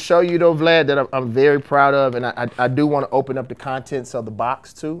wanted to show you, though, Vlad, that I'm very proud of, and I do want to open up the contents of the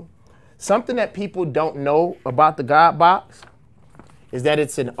box, too. Something that people don't know about the God Box is that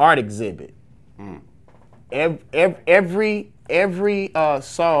it's an art exhibit. Every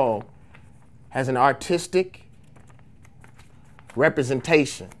song has an artistic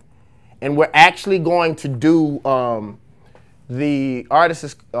representation. And we're actually going to do, the artist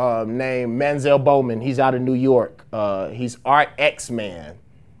is named Manzel Bowman. He's out of New York. He's Art X-Man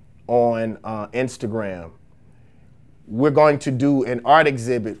on Instagram. We're going to do an art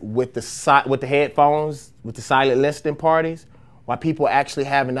exhibit with the headphones, with the silent listening parties, while people actually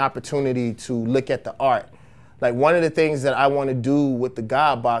have an opportunity to look at the art. Like, one of the things that I want to do with the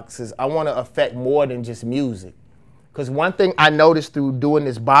God Box is I want to affect more than just music. Because one thing I noticed through doing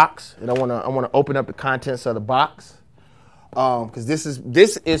this box, and I want to open up the contents of the box, because this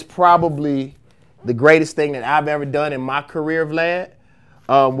is probably the greatest thing that I've ever done in my career, Vlad,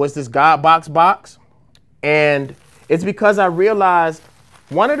 was this God box. And it's because I realized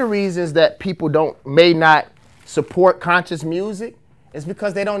one of the reasons that people may not support conscious music is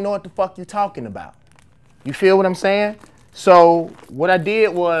because they don't know what the fuck you're talking about. You feel what I'm saying? So what I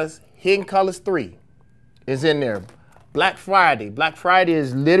did was Hidden Colors 3 is in there. Black Friday. Black Friday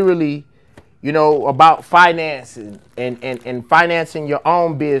is literally, you know, about financing and financing your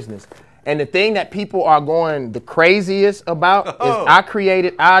own business. And the thing that people are going the craziest about is I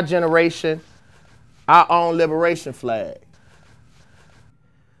created our generation, our own liberation flag.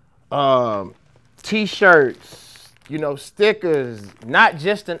 T-shirts, you know, stickers, not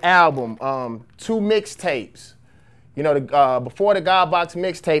just an album, 2 mixtapes, you know, before the God Box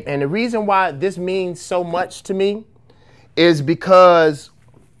mixtape. And the reason why this means so much to me is because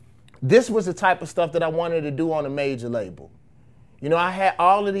this was the type of stuff that I wanted to do on a major label. You know, I had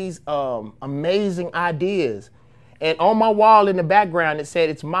all of these amazing ideas. And on my wall in the background, it said,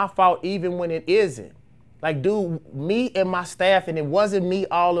 it's my fault even when it isn't. Like, dude, me and my staff, and it wasn't me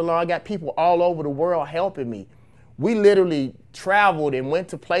all along. I got people all over the world helping me. We literally traveled and went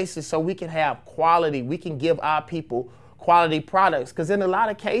to places so we can have quality. We can give our people quality products. Because in a lot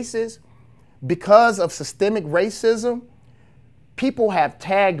of cases, because of systemic racism, people have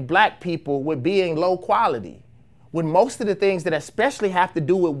tagged black people with being low quality. When most of the things that especially have to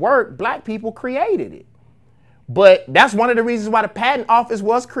do with work, black people created it. But that's one of the reasons why the patent office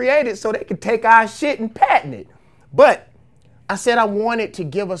was created, so they could take our shit and patent it. But I said I wanted to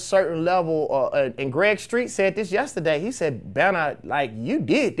give a certain level, and Greg Street said this yesterday. He said, Banner, like, you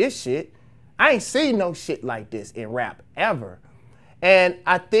did this shit. I ain't seen no shit like this in rap ever. And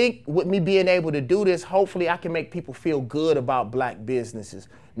I think with me being able to do this, hopefully I can make people feel good about black businesses.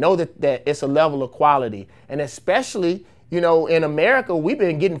 Know that it's a level of quality. And especially, you know, in America, we've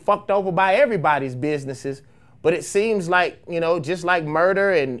been getting fucked over by everybody's businesses. But it seems like, you know, just like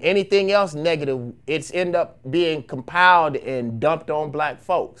murder and anything else negative, it's end up being compiled and dumped on black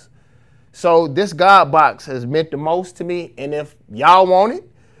folks. So this God Box has meant the most to me. And if y'all want it,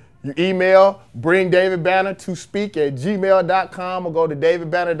 you email bringdavidbanner2speak@gmail.com or go to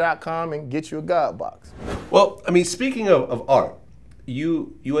davidbanner.com and get you a God Box. Well, I mean, speaking of art,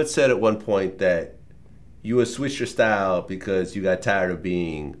 you had said at one point that you would switch your style because you got tired of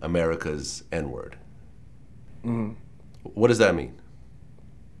being America's N-word. Mm-hmm. What does that mean?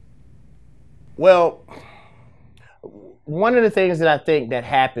 Well, one of the things that I think that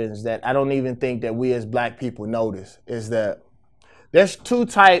happens that I don't even think that we as black people notice is that there's 2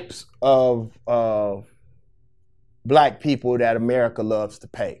 types of black people that America loves to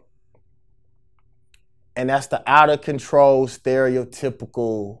pay. And that's the out of control,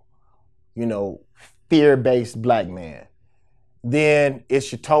 stereotypical, you know, fear-based black man. Then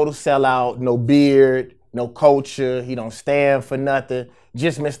it's your total sellout, no beard, no culture, he don't stand for nothing,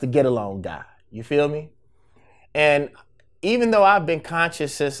 just Mr. Get Along guy. You feel me? And even though I've been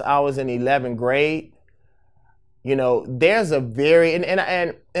conscious since I was in 11th grade, you know, there's a very, and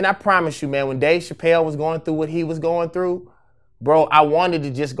I promise you, man, when Dave Chappelle was going through what he was going through, bro, I wanted to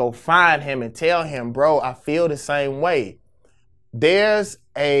just go find him and tell him, bro, I feel the same way. There's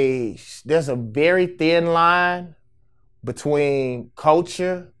a very thin line between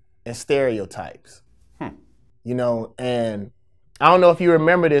culture and stereotypes. You know, and I don't know if you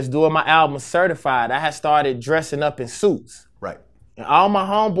remember this, doing my album Certified, I had started dressing up in suits. Right. And all my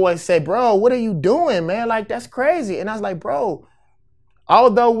homeboys say, bro, what are you doing, man? Like, that's crazy. And I was like, bro,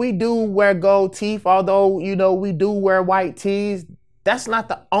 although we do wear gold teeth, although, you know, we do wear white tees, that's not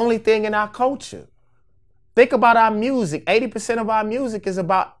the only thing in our culture. Think about our music. 80% of our music is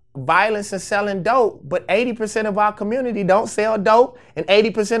about violence and selling dope, but 80% of our community don't sell dope, and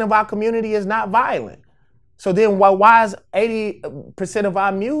 80% of our community is not violent. So then why is 80% of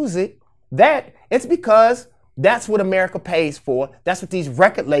our music that? It's because that's what America pays for. That's what these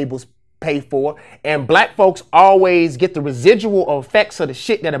record labels pay for. And black folks always get the residual effects of the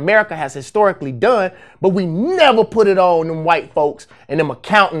shit that America has historically done, but we never put it on them white folks and them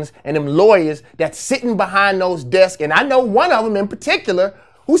accountants and them lawyers that's sitting behind those desks. And I know one of them in particular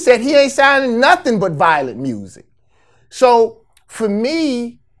who said he ain't signing nothing but violent music. So for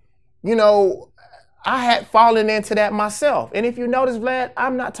me, you know, I had fallen into that myself. And if you notice, Vlad,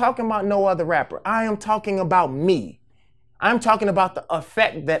 I'm not talking about no other rapper. I am talking about me. I'm talking about the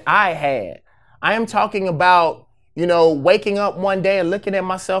effect that I had. I am talking about, you know, waking up one day and looking at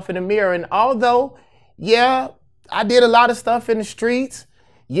myself in the mirror. And although, yeah, I did a lot of stuff in the streets.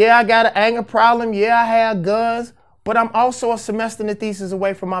 Yeah, I got an anger problem. Yeah, I had guns. But I'm also a semester and a thesis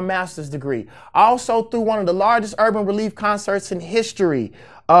away from my master's degree. I also threw one of the largest urban relief concerts in history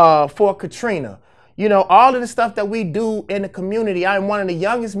for Katrina. You know, all of the stuff that we do in the community. I am one of the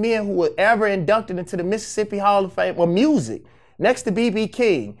youngest men who were ever inducted into the Mississippi Hall of Fame for music, next to B.B.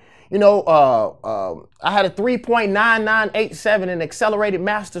 King. You know, I had a 3.9987 in accelerated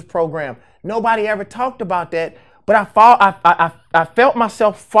master's program. Nobody ever talked about that, but I felt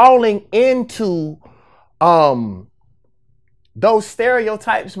myself falling into those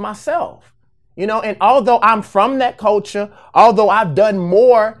stereotypes myself. You know, and although I'm from that culture, although I've done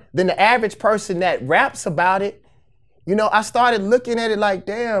more than the average person that raps about it, you know, I started looking at it like,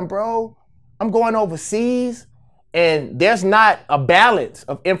 damn, bro, I'm going overseas and there's not a balance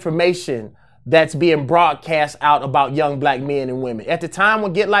of information that's being broadcast out about young black men and women. At the time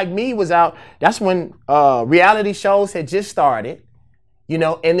when Get Like Me was out, that's when reality shows had just started, you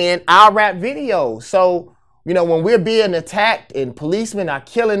know, and then our rap videos. So, you know, when we're being attacked and policemen are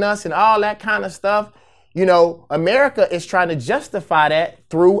killing us and all that kind of stuff, you know, America is trying to justify that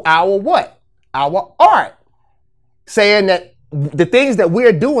through our what? Our art. Saying that the things that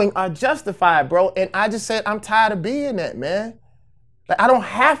we're doing are justified, bro. And I just said, I'm tired of being that, man. Like, I don't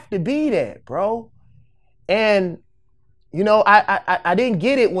have to be that, bro. And, you know, I didn't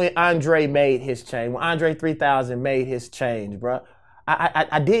get it when Andre made his change, when Andre 3000 made his change, bro.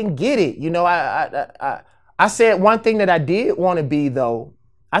 I didn't get it. You know, I said one thing that I did want to be, though.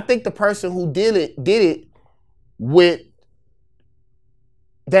 I think the person who did it with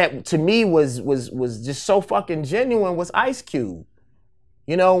that, to me, was just so fucking genuine, was Ice Cube.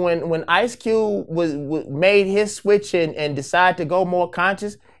 You know, when Ice Cube made his switch and decided to go more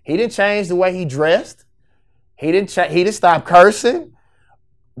conscious, he didn't change the way he dressed. He didn't stop cursing.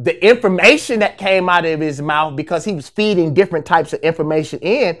 The information that came out of his mouth, because he was feeding different types of information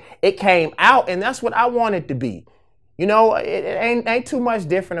in, it came out, and that's what I wanted to be. You know, it ain't too much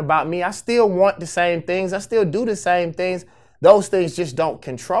different about me. I still want the same things. I still do the same things. Those things just don't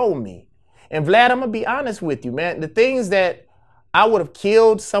control me. And Vlad, I'm gonna be honest with you, man. The things that I would have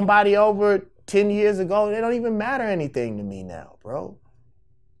killed somebody over 10 years ago, they don't even matter anything to me now, bro.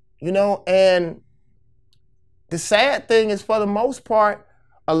 You know, and the sad thing is, for the most part,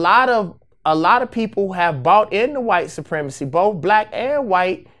 a lot of people have bought into white supremacy, both black and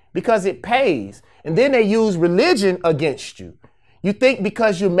white, because it pays. And then they use religion against you. You think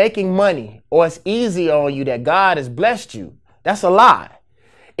because you're making money or it's easy on you that God has blessed you. That's a lie.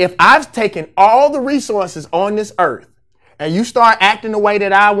 If I've taken all the resources on this earth and you start acting the way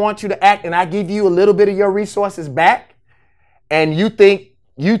that I want you to act, and I give you a little bit of your resources back, and you think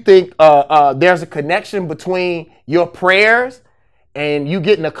there's a connection between your prayers and you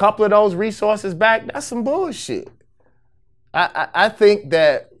getting a couple of those resources back, that's some bullshit. I think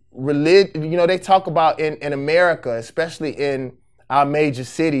that religion, you know, they talk about in America, especially in our major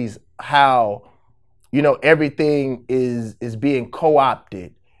cities, how, you know, everything is being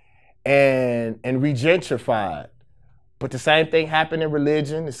co-opted and regentrified. But the same thing happened in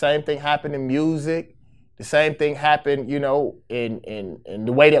religion, the same thing happened in music, the same thing happened, you know, in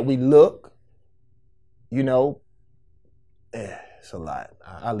the way that we look, you know. It's a lot.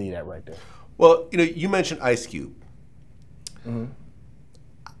 I'll leave that right there. Well, you know, you mentioned Ice Cube. Mm-hmm.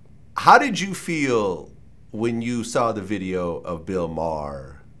 How did you feel when you saw the video of Bill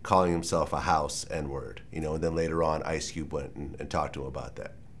Maher calling himself a house N-word? You know, and then later on, Ice Cube went and talked to him about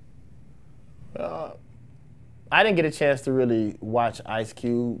that. I didn't get a chance to really watch Ice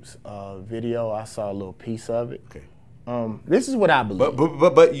Cube's video. I saw a little piece of it. Okay. This is what I believe.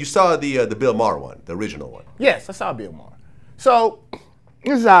 But you saw the Bill Maher one, the original one. Yes, I saw Bill Maher. So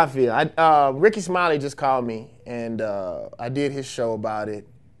this is how I feel. Ricky Smiley just called me, and I did his show about it.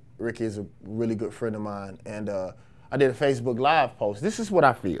 Ricky is a really good friend of mine, and I did a Facebook Live post. This is what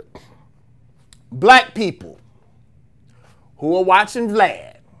I feel. Black people who are watching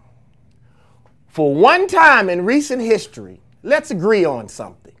Vlad, for one time in recent history, let's agree on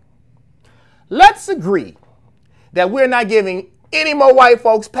something. Let's agree that we're not giving any more white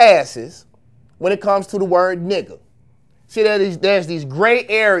folks passes when it comes to the word nigga. See, there's these gray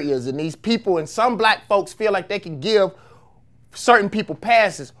areas, and these people, and some black folks feel like they can give certain people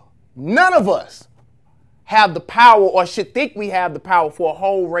passes. None of us have the power, or should think we have the power, for a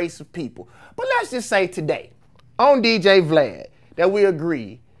whole race of people. But let's just say today, on DJ Vlad, that we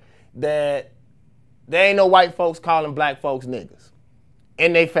agree that there ain't no white folks calling black folks niggas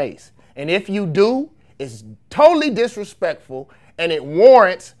in their face. And if you do, it's totally disrespectful, and it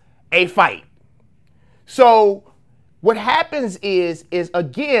warrants a fight. So what happens is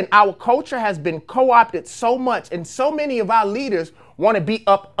again, our culture has been co-opted so much, and so many of our leaders want to be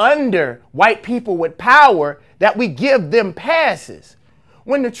up under white people with power that we give them passes.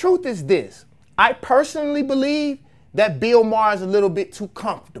 When the truth is this, I personally believe that Bill Maher is a little bit too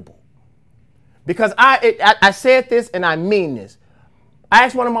comfortable. Because I said this, and I mean this. I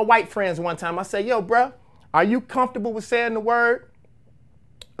asked one of my white friends one time, I said, yo, bro, are you comfortable with saying the word?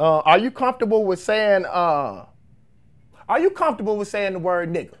 Are you comfortable with saying the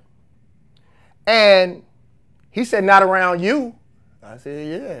word nigga? And he said, not around you. I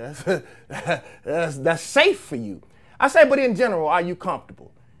said, yeah, that's safe for you. I said, but in general, are you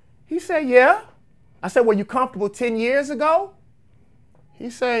comfortable? He said, yeah. I said, were you comfortable 10 years ago? He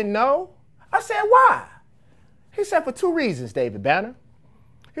said, no. I said, why? He said, for two reasons, David Banner.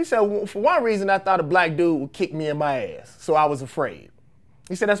 He said, well, for one reason, I thought a black dude would kick me in my ass, so I was afraid.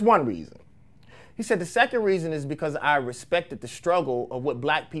 He said, that's one reason. He said the second reason is because I respected the struggle of what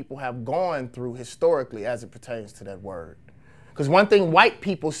black people have gone through historically as it pertains to that word. Because one thing white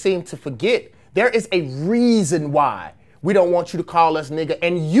people seem to forget, there is a reason why we don't want you to call us nigga,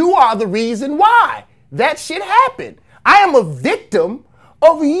 and you are the reason why that shit happened. I am a victim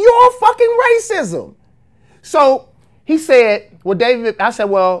of your fucking racism. So he said, well, David, I said,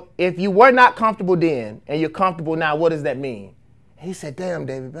 well, if you were not comfortable then and you're comfortable now, what does that mean? He said, damn,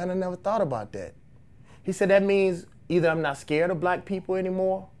 David, man, I never thought about that. He said, that means either I'm not scared of black people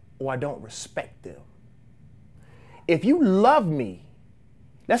anymore or I don't respect them. If you love me,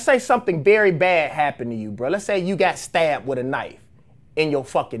 let's say something very bad happened to you, bro. Let's say you got stabbed with a knife in your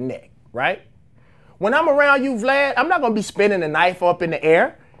fucking neck, right? When I'm around you, Vlad, I'm not gonna be spinning a knife up in the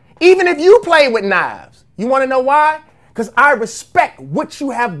air. Even if you play with knives. You wanna know why? Because I respect what you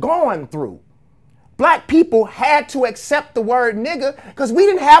have gone through. Black people had to accept the word nigga because we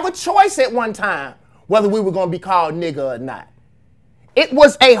didn't have a choice at one time whether we were gonna be called nigga or not. It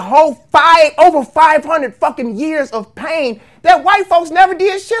was a whole over 500 fucking years of pain that white folks never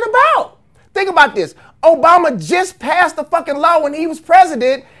did shit about. Think about this. Obama just passed the fucking law when he was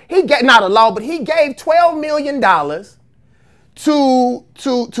president. He got, not a law, but he gave $12 million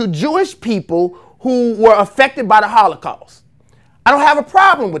to Jewish people who were affected by the Holocaust. I don't have a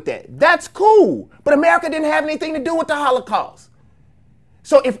problem with that. That's cool. But America didn't have anything to do with the Holocaust.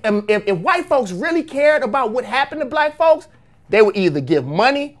 So if white folks really cared about what happened to black folks, they would either give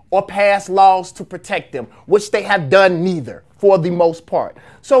money or pass laws to protect them, which they have done neither for the most part.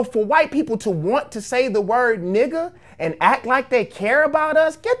 So for white people to want to say the word nigga and act like they care about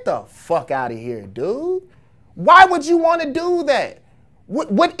us, get the fuck out of here, dude. Why would you want to do that?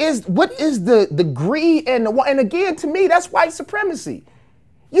 What is the greed and again, to me, that's white supremacy.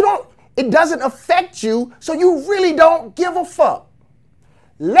 It doesn't affect you, so you really don't give a fuck.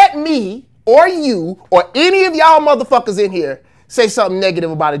 Let me or you or any of y'all motherfuckers in here say something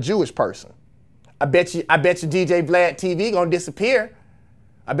negative about a Jewish person. I bet you DJ Vlad TV gonna disappear.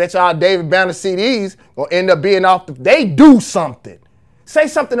 I bet y'all David Banner CDs gonna end up being off they do something. Say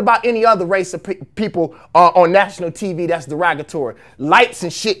something about any other race of people on national TV that's derogatory. Lights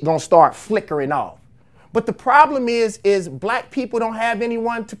and shit gonna start flickering off. But the problem is black people don't have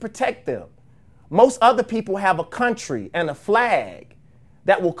anyone to protect them. Most other people have a country and a flag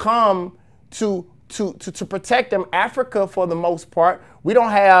that will come to protect them. Africa, for the most part, we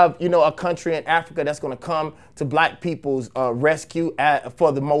don't have, a country in Africa that's going to come to black people's rescue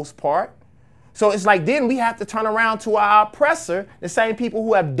for the most part. So it's like then we have to turn around to our oppressor, the same people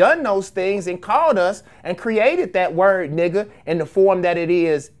who have done those things and called us and created that word nigga in the form that it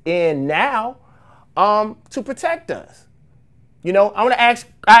is in now, to protect us. I want to ask,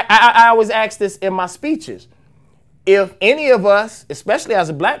 I always ask this in my speeches. If any of us, especially as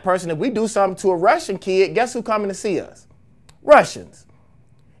a black person, if we do something to a Russian kid, guess who's coming to see us? Russians.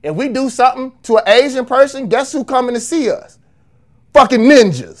 If we do something to an Asian person, guess who's coming to see us? Fucking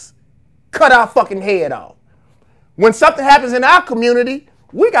ninjas. Cut our fucking head off. When something happens in our community,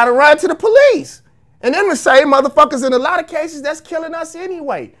 we got to run to the police. And then the same motherfuckers in a lot of cases that's killing us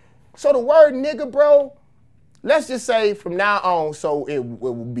anyway. So the word nigga, bro, let's just say from now on, so it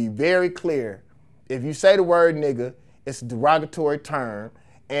will be very clear. If you say the word nigga, it's a derogatory term.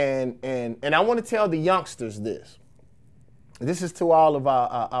 And I want to tell the youngsters this. This is to all of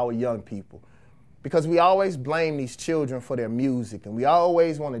our young people. Because we always blame these children for their music. And we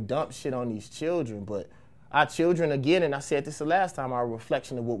always want to dump shit on these children. But our children, again, and I said this the last time, are a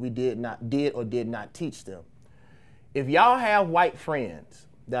reflection of what we did or did not teach them. If y'all have white friends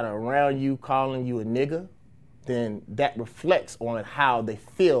that are around you calling you a nigga, then that reflects on how they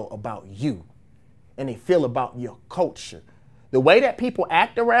feel about you. And they feel about your culture. The way that people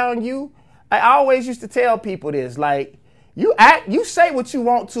act around you, I always used to tell people this, like, you say what you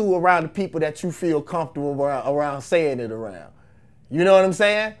want to around the people that you feel comfortable around saying it around. You know what I'm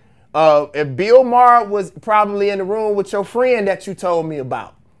saying? If Bill Maher was probably in the room with your friend that you told me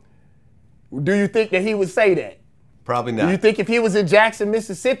about, do you think that he would say that? Probably not. Do you think if he was in Jackson,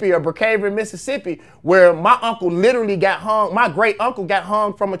 Mississippi or Brookhaven, Mississippi, where my uncle literally got hung, my great uncle got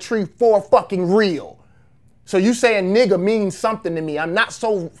hung from a tree for fucking real. So you saying nigga means something to me. I'm not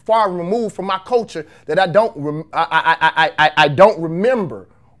so far removed from my culture that I don't remember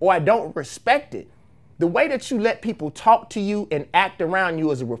or I don't respect it. The way that you let people talk to you and act around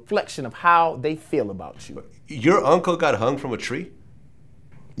you is a reflection of how they feel about you. Your uncle got hung from a tree?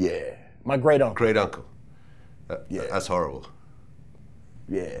 Yeah, my great uncle. Great uncle. Yeah. That's horrible.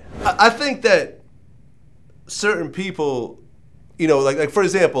 Yeah. I think that certain people, like for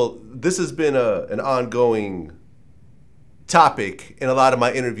example, this has been an ongoing topic in a lot of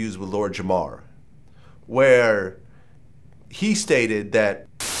my interviews with Lord Jamar. where he stated that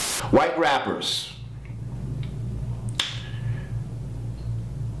white rappers,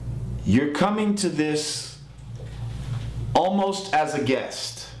 you're coming to this almost as a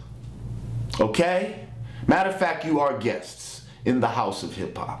guest, okay? Matter of fact, you are guests in the house of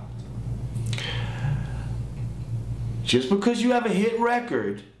hip hop. Just because you have a hit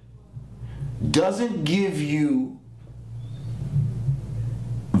record doesn't give you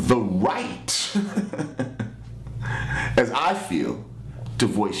the right, as I feel, to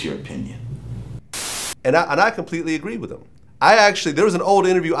voice your opinion. And I completely agree with him. There was an old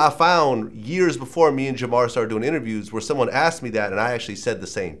interview I found years before me and Jamar started doing interviews where someone asked me that, and I actually said the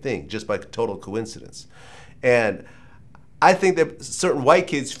same thing, just by total coincidence. And I think that certain white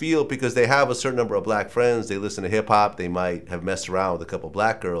kids feel because they have a certain number of black friends, they listen to hip hop, they might have messed around with a couple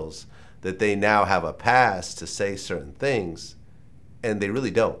black girls, that they now have a pass to say certain things, and they really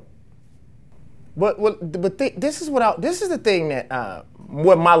don't. But this is the thing that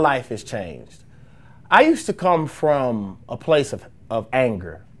what my life has changed. I used to come from a place of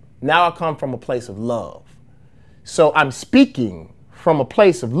anger. Now I come from a place of love. So I'm speaking from a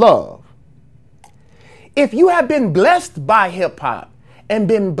place of love. If you have been blessed by hip hop and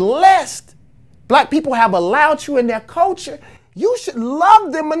been blessed, black people have allowed you in their culture, you should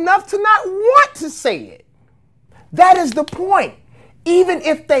love them enough to not want to say it. That is the point. Even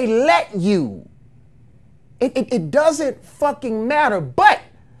if they let you, it doesn't fucking matter. But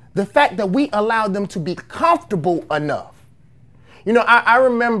the fact that we allowed them to be comfortable enough. You know, I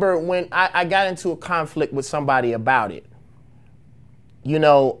remember when I got into a conflict with somebody about it. You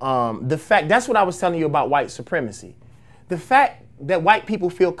know, that's what I was telling you about white supremacy. The fact that white people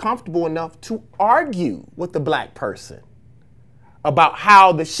feel comfortable enough to argue with the black person about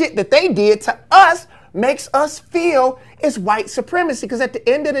how the shit that they did to us makes us feel is white supremacy. Because at the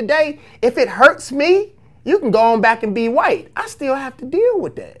end of the day, if it hurts me, you can go on back and be white. I still have to deal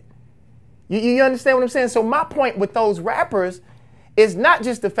with that. You understand what I'm saying? So my point with those rappers is not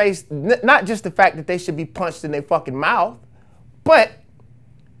just the fact that they should be punched in their fucking mouth, but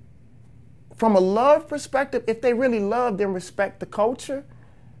from a love perspective, if they really loved and respect the culture,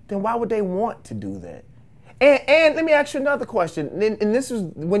 then why would they want to do that? And let me ask you another question. And this is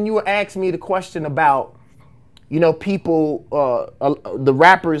when you were asking me the question about, you know, people, the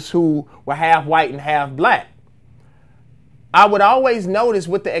rappers who were half white and half black. I would always notice,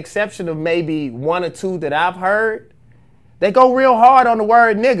 with the exception of maybe one or two that I've heard, they go real hard on the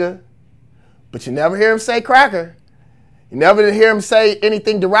word nigga, but you never hear them say cracker. You never hear them say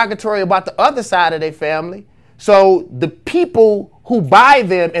anything derogatory about the other side of their family. So the people who buy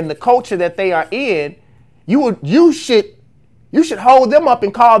them and the culture that they are in, you should hold them up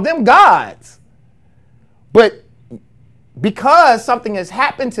and call them gods. But because something has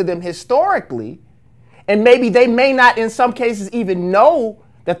happened to them historically, and maybe they may not in some cases even know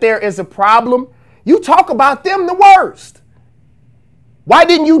that there is a problem, you talk about them the worst. Why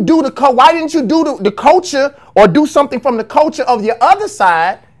didn't you do the culture or do something from the culture of the other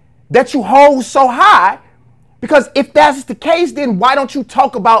side that you hold so high? Because if that's the case, then why don't you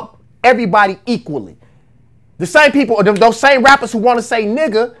talk about everybody equally? The same people, or those same rappers who want to say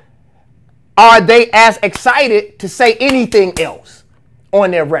nigga, are they as excited to say anything else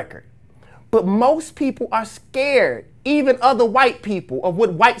on their record? But most people are scared, even other white people, of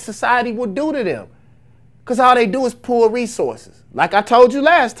what white society will do to them. Because all they do is pull resources. Like I told you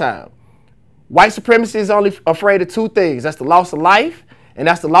last time, white supremacy is only afraid of two things. That's the loss of life, and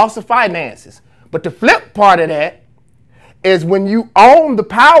that's the loss of finances. But the flip part of that is when you own the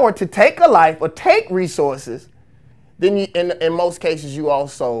power to take a life or take resources, then you, in most cases you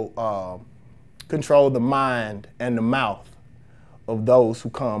also control the mind and the mouth of those who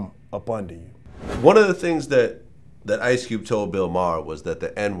come up under you. One of the things that Ice Cube told Bill Maher was that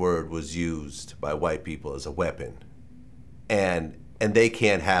the N-word was used by white people as a weapon, and they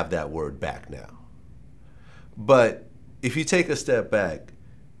can't have that word back now. But if you take a step back,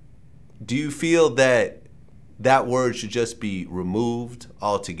 do you feel that that word should just be removed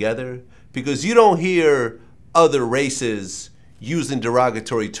altogether? Because you don't hear other races using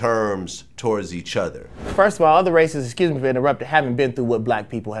derogatory terms towards each other. First of all, other races, excuse me for interrupting, haven't been through what black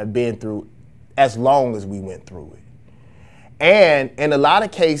people have been through as long as we went through it. And in a lot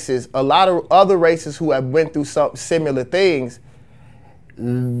of cases, a lot of other races who have went through some similar things,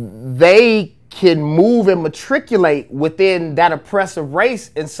 they can move and matriculate within that oppressive race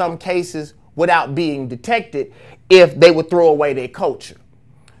in some cases without being detected if they would throw away their culture.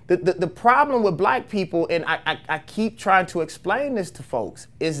 The problem with black people, and I keep trying to explain this to folks,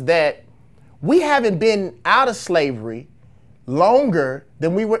 is that we haven't been out of slavery longer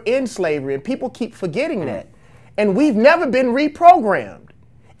than we were in slavery, and people keep forgetting that. And we've never been reprogrammed.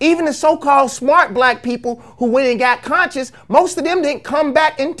 Even the so-called smart black people who went and got conscious, most of them didn't come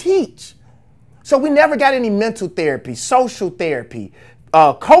back and teach. So we never got any mental therapy, social therapy,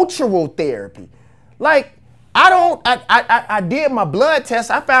 cultural therapy. Like, I did my blood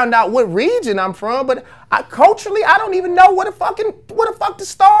test. I found out what region I'm from, but culturally, I don't even know where the fuck to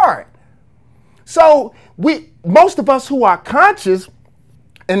start. So most of us who are conscious,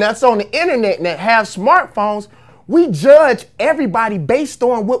 and that's on the internet and that have smartphones, we judge everybody based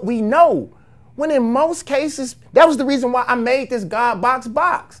on what we know. When in most cases, that was the reason why I made this God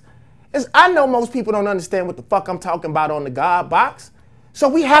box. Is I know most people don't understand what the fuck I'm talking about on the God box. So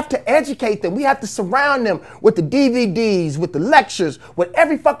we have to educate them. We have to surround them with the DVDs, with the lectures, with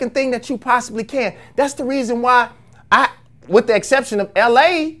every fucking thing that you possibly can. That's the reason why with the exception of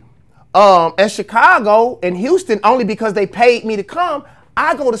LA and Chicago and Houston, only because they paid me to come,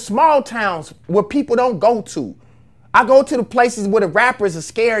 I go to small towns where people don't go to. I go to the places where the rappers are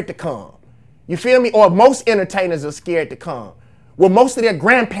scared to come. You feel me? Or most entertainers are scared to come. Where most of their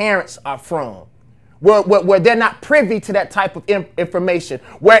grandparents are from. Where they're not privy to that type of information.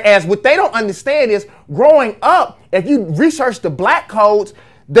 Whereas what they don't understand is growing up, if you research the black codes,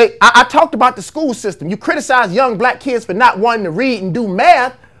 I talked about the school system. You criticize young black kids for not wanting to read and do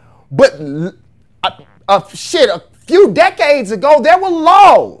math, but a few decades ago, there were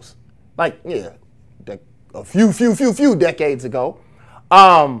laws. A few decades ago,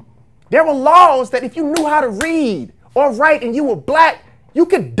 there were laws that if you knew how to read or write and you were black, you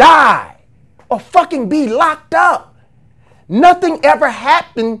could die or fucking be locked up. Nothing ever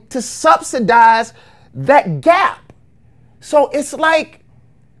happened to subsidize that gap. So it's like,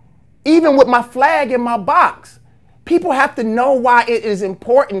 even with my flag in my box, people have to know why it is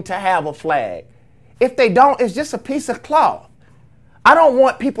important to have a flag. If they don't, it's just a piece of cloth. I don't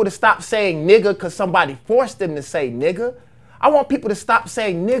want people to stop saying nigga because somebody forced them to say nigga. I want people to stop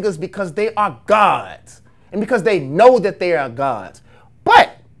saying niggas because they are gods and because they know that they are gods.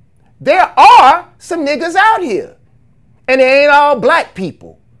 But there are some niggas out here, and they ain't all black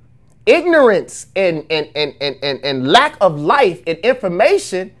people. Ignorance and lack of life and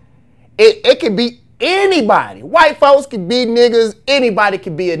information, it can be anybody. White folks can be niggas, anybody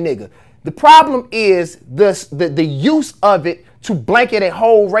can be a nigga. The problem is the use of it to blanket a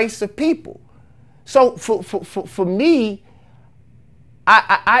whole race of people. So for me,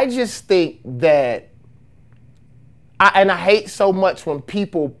 I just think that, I hate so much when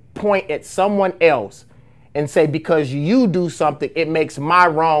people point at someone else and say, because you do something, it makes my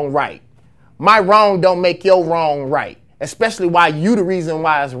wrong right. My wrong don't make your wrong right, especially why you the reason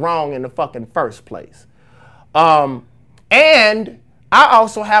why it's wrong in the fucking first place. And I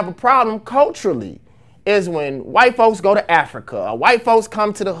also have a problem culturally, is when white folks go to Africa, or white folks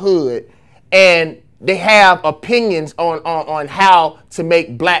come to the hood, and they have opinions on how to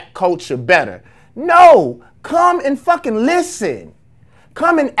make black culture better. No, come and fucking listen.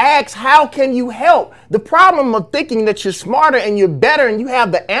 Come and ask, how can you help? The problem of thinking that you're smarter and you're better and you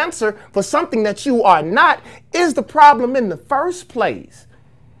have the answer for something that you are not is the problem in the first place.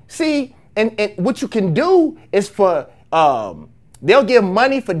 See, and what you can do is they'll give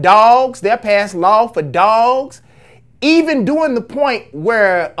money for dogs. They'll pass law for dogs. Even during the point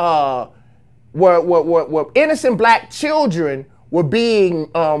where innocent black children were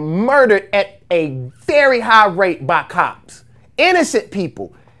being murdered at a very high rate by cops. Innocent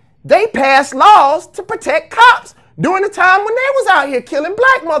people. They passed laws to protect cops during the time when they was out here killing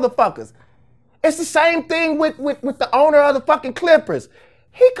black motherfuckers. It's the same thing with the owner of the fucking Clippers.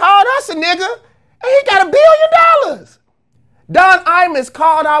 He called us a nigga and he got $1 billion. Don Imus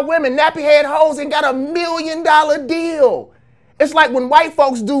called our women nappy head hoes and got $1 million deal. It's like when white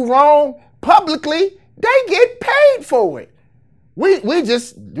folks do wrong publicly, they get paid for it. We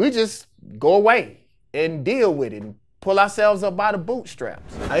just go away and deal with it and pull ourselves up by the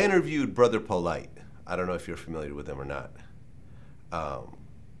bootstraps. I interviewed Brother Polite. I don't know if you're familiar with him or not. A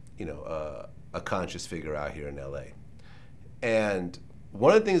conscious figure out here in LA. And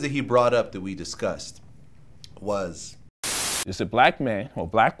one of the things that he brought up that we discussed was, it's a black man or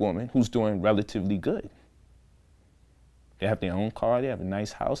black woman who's doing relatively good. They have their own car, they have a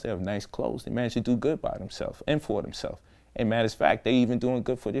nice house, they have nice clothes. They manage to do good by themselves and for themselves. And matter of fact, they even doing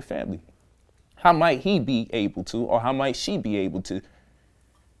good for their family. How might he be able to, or how might she be able to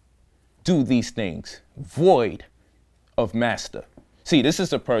do these things void of master? See, this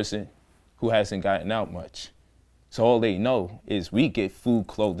is a person who hasn't gotten out much. So all they know is we get food,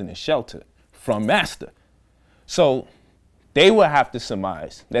 clothing, and shelter from master. So they will have to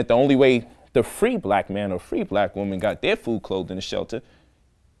surmise that the only way the free black man or free black woman got their food, clothing, and shelter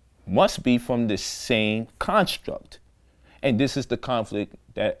must be from the same construct. And this is the conflict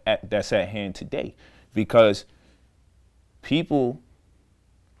that's at hand today, because people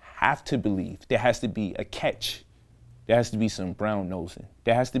have to believe there has to be a catch. There has to be some brown nosing.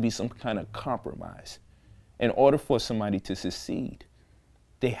 There has to be some kind of compromise. In order for somebody to succeed,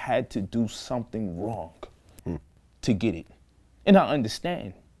 they had to do something wrong to get it. And I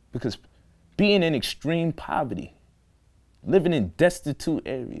understand, because being in extreme poverty, living in destitute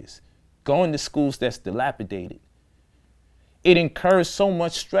areas, going to schools that's dilapidated, it incurs so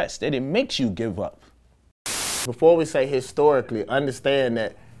much stress that it makes you give up. Before we say historically, understand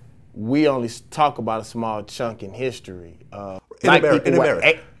that we only talk about a small chunk in history. In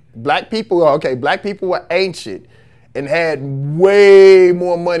America. Black people were ancient and had way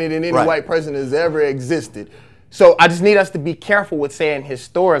more money than any white person has ever existed. So I just need us to be careful with saying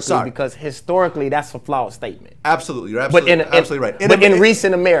historically, because historically that's a flawed statement. Absolutely, you're absolutely right. In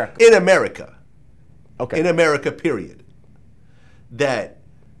recent America. In America. Okay. In America, period. That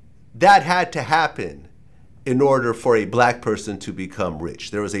had to happen in order for a black person to become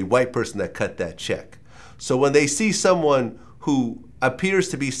rich. There was a white person that cut that check. So when they see someone who appears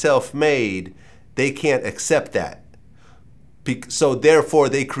to be self-made, they can't accept that. So therefore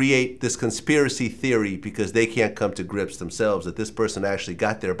they create this conspiracy theory, because they can't come to grips themselves that this person actually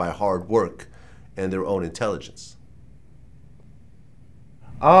got there by hard work and their own intelligence.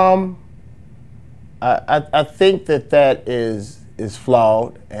 I think that is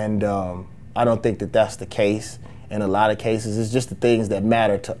flawed, and I don't think that that's the case. In a lot of cases, it's just the things that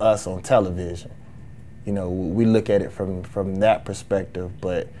matter to us on television. You know, we look at it from that perspective,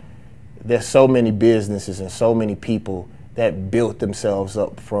 but there's so many businesses and so many people that built themselves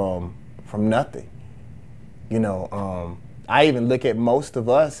up from nothing. You know, I even look at most of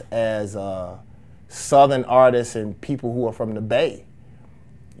us as Southern artists and people who are from the Bay.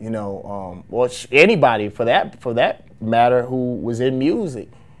 You know, or anybody for that matter who was in music.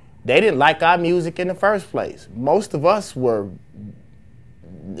 They didn't like our music in the first place. Most of us were,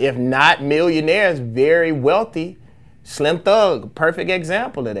 if not millionaires, very wealthy. Slim Thug, perfect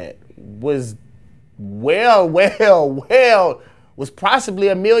example of that, was was possibly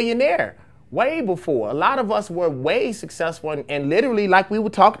a millionaire way before. A lot of us were way successful, and literally, like we were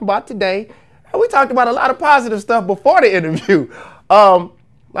talking about today, we talked about a lot of positive stuff before the interview.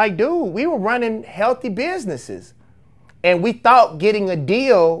 Like, dude, we were running healthy businesses, and we thought getting a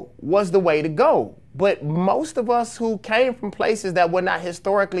deal was the way to go. But most of us who came from places that were not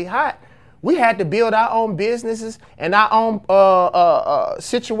historically hot, we had to build our own businesses and our own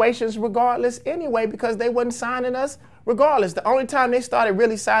situations regardless anyway, because they wasn't signing us regardless. The only time they started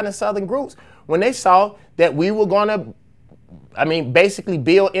really signing Southern groups when they saw that we were gonna, basically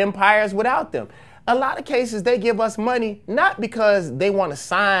build empires without them. A lot of cases they give us money not because they want to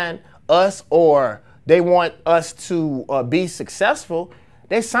sign us or they want us to be successful.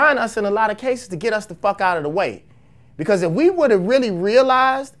 They sign us in a lot of cases to get us the fuck out of the way. Because if we would have really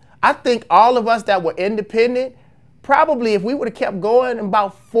realized, I think all of us that were independent, probably if we would have kept going in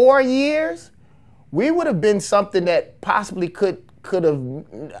about 4 years, we would have been something that possibly could have,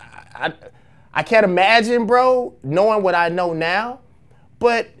 I can't imagine, bro, knowing what I know now,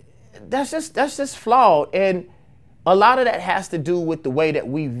 but that's just flawed. And a lot of that has to do with the way that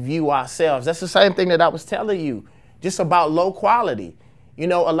we view ourselves. That's the same thing that I was telling you, just about low quality. You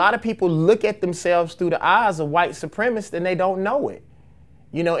know, a lot of people look at themselves through the eyes of white supremacists and they don't know it.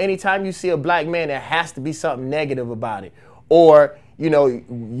 You know, anytime you see a black man, there has to be something negative about it. Or, you know,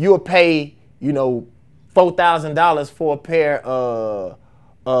 you'll pay, you know, $4,000 for a pair of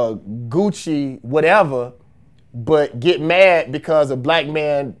Gucci whatever, but get mad because a black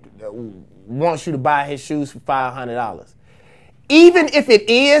man wants you to buy his shoes for $500. Even if it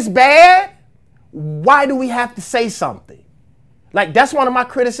is bad, why do we have to say something? Like, that's one of my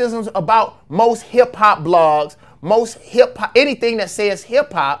criticisms about most hip hop blogs, most hip hop, anything that says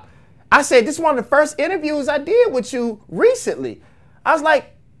hip hop. I said, this is one of the first interviews I did with you recently. I was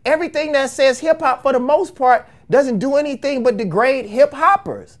like, everything that says hip hop for the most part doesn't do anything but degrade hip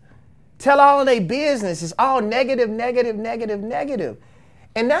hoppers. Tell all of their business. It's all negative, negative, negative, negative.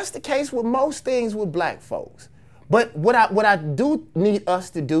 And that's the case with most things with black folks. But what I do need us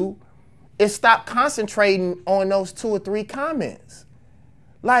to do is stop concentrating on those 2 or 3 comments.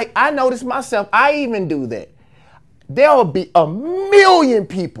 Like, I notice myself, I even do that. There'll be a million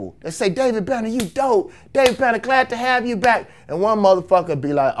people that say, David Banner, you dope. David Banner, glad to have you back. And one motherfucker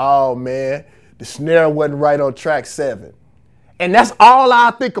be like, oh man, the snare wasn't right on track 7. And that's all I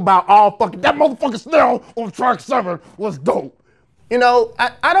think about all fucking, that motherfucking snare on track 7 was dope. You know,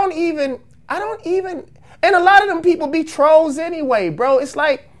 I I don't even, and a lot of them people be trolls anyway, bro. It's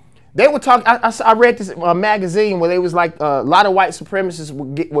like, they were talking, I read this magazine where they was like, a lot of white supremacists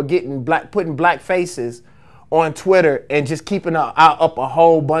were getting putting black faces on Twitter and just keeping up a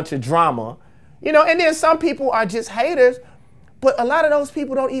whole bunch of drama. You know, and then some people are just haters, but a lot of those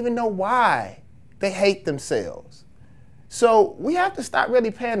people don't even know why they hate themselves. So we have to start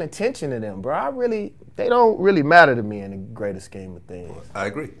really paying attention to them, bro. They don't really matter to me in the greater scheme of things. I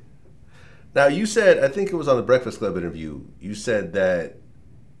agree. Now, you said, I think it was on the Breakfast Club interview, you said that,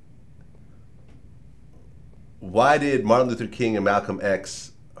 why did Martin Luther King and Malcolm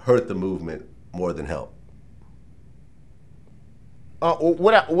X hurt the movement more than help?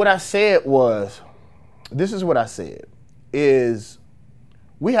 What I said was, this is what I said, is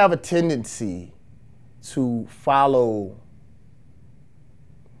we have a tendency to follow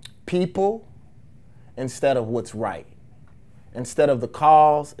people instead of what's right, instead of the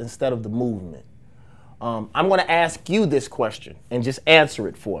cause, instead of the movement. I'm going to ask you this question and just answer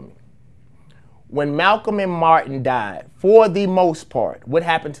it for me. When Malcolm and Martin died, for the most part, what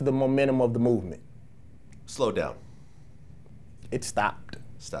happened to the momentum of the movement? Slowed down. It stopped.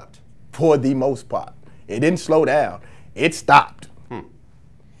 Stopped. For the most part. It didn't slow down. It stopped.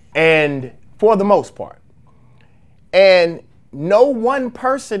 And for the most part. And no one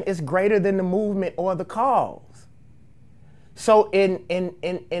person is greater than the movement or the cause. So in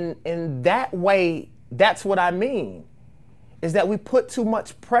that way, that's what I mean, is that we put too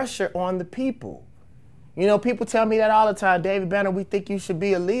much pressure on the people. You know, people tell me that all the time, David Banner, we think you should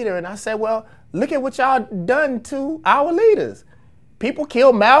be a leader. And I say, well, look at what y'all done to our leaders. People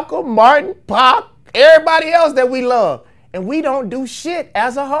kill Malcolm, Martin, Pac, everybody else that we love. And we don't do shit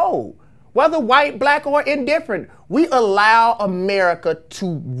as a whole. Whether white, black, or indifferent, we allow America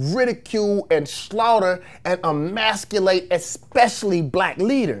to ridicule and slaughter and emasculate especially black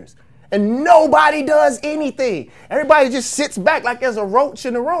leaders. And nobody does anything. Everybody just sits back like there's a roach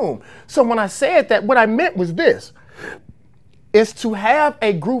in the room. So when I said that, what I meant was this, is to have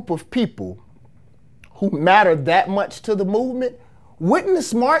a group of people who matter that much to the movement. Wouldn't the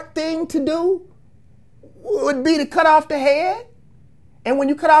smart thing to do would be to cut off the head? And when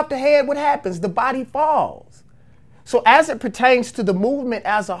you cut off the head, what happens? The body falls. So as it pertains to the movement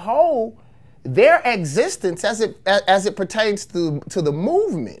as a whole, their existence as it pertains to the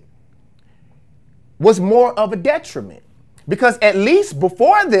movement was more of a detriment. Because at least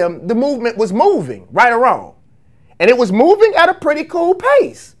before them, the movement was moving, right or wrong. And it was moving at a pretty cool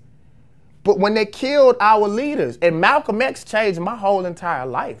pace. But when they killed our leaders, and Malcolm X changed my whole entire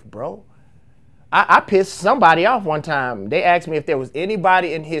life, bro. I pissed somebody off one time. They asked me if there was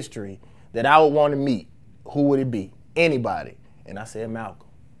anybody in history that I would want to meet. Who would it be? Anybody. And I said Malcolm.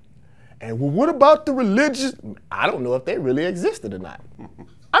 And well, what about the religious? I don't know if they really existed or not.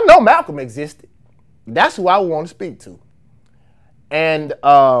 I know Malcolm existed. That's who I would want to speak to. And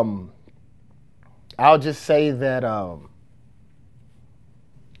I'll just say that,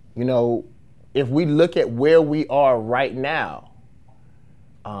 you know, if we look at where we are right now,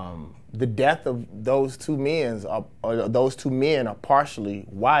 the death of those two men are partially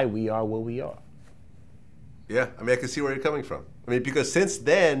why we are where we are. Yeah, I mean, I can see where you're coming from. I mean, because since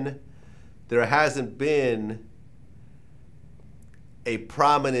then, there hasn't been a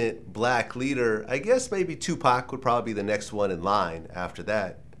prominent black leader. I guess maybe Tupac would probably be the next one in line after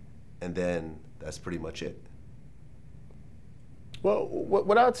that. And then that's pretty much it. Well,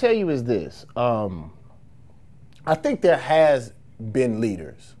 what I'll tell you is this. I think there has been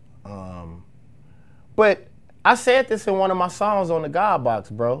leaders. But I said this in one of my songs on the God Box,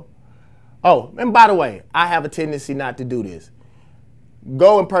 bro. Oh, and by the way, I have a tendency not to do this.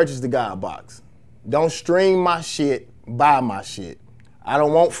 Go and purchase the God Box. Don't stream my shit, buy my shit. I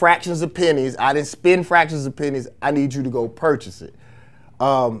don't want fractions of pennies. I didn't spend fractions of pennies. I need you to go purchase it.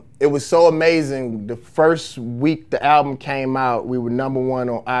 It was so amazing. The first week the album came out, we were #1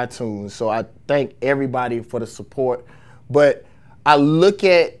 on iTunes. So I thank everybody for the support. But I look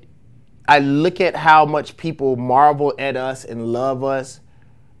at how much people marvel at us and love us.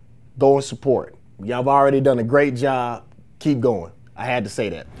 Go and support. Y'all have already done a great job. Keep going. I had to say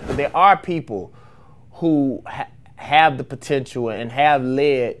that. But there are people who have the potential and have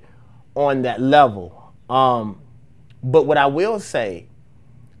led on that level. But what I will say,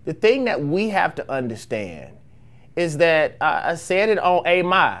 the thing that we have to understand is that I said it on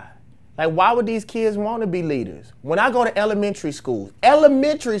AMI. Like, why would these kids want to be leaders? When I go to elementary schools,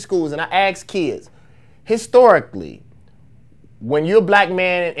 and I ask kids, historically, when you're a black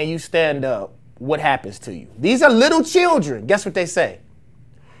man and you stand up, what happens to you? These are little children. Guess what they say?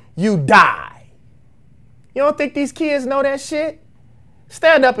 You die. You don't think these kids know that shit?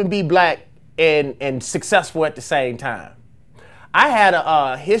 Stand up and be black and successful at the same time. I had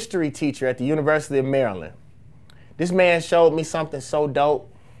a history teacher at the University of Maryland. This man showed me something so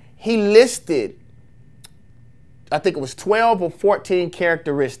dope. He listed, I think it was 12 or 14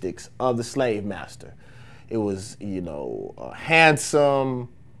 characteristics of the slave master. It was, handsome,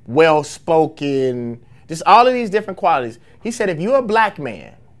 well-spoken, just all of these different qualities. He said, if you're a black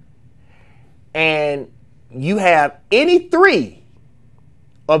man and you have any 3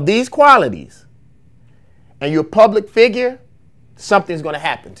 of these qualities and you're a public figure, something's gonna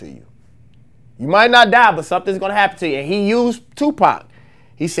happen to you. You might not die, but something's gonna happen to you. And he used Tupac.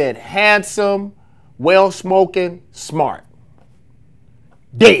 He said, handsome, well-spoken, smart.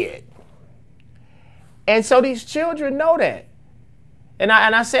 Dead. And so these children know that. And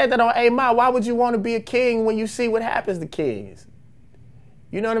I said that on A Ma, why would you want to be a king when you see what happens to kings?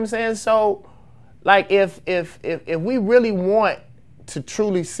 You know what I'm saying? So, like, if we really want to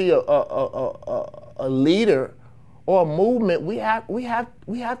truly see a leader or a movement, we have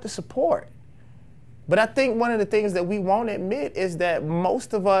to support. But I think one of the things that we won't admit is that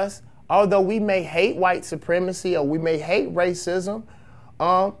most of us, although we may hate white supremacy or we may hate racism,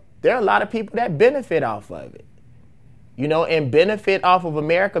 there are a lot of people that benefit off of it. And benefit off of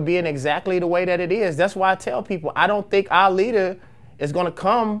America being exactly the way that it is. That's why I tell people, I don't think our leader is going to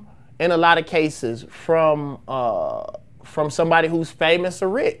come, in a lot of cases, from somebody who's famous or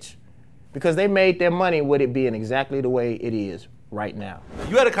rich, because they made their money with it being exactly the way it is right now.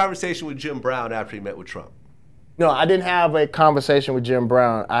 You had a conversation with Jim Brown after he met with Trump. No, I didn't have a conversation with Jim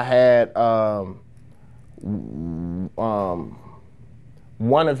Brown. I had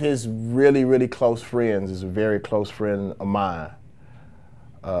one of his really, really close friends is a very close friend of mine,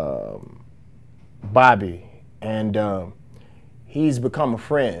 Bobby, and he's become a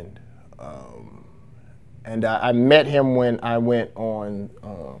friend. And I met him when I went on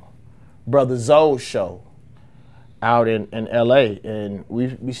Brother Zoe's show out in LA, and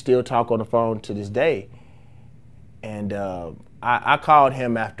we still talk on the phone to this day. And I called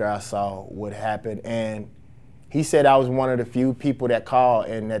him after I saw what happened, and he said I was one of the few people that called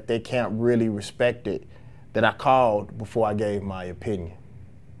and that they can't really respect it, that I called before I gave my opinion.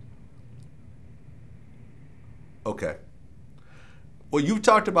 Okay. Well, you've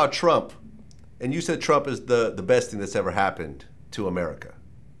talked about Trump, and you said Trump is the best thing that's ever happened to America.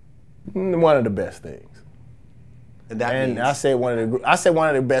 One of the best things. And that means? I said one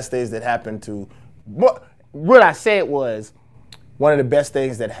of the best things that happened to, what I said was, one of the best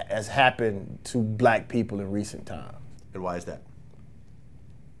things that has happened to black people in recent times. And why is that?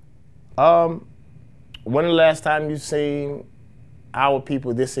 When the last time you've seen our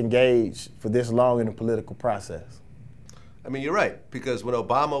people disengaged for this long in the political process? I mean, you're right, because when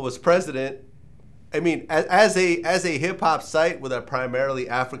Obama was president, I mean, as a hip-hop site with a primarily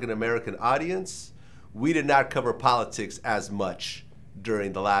African-American audience, we did not cover politics as much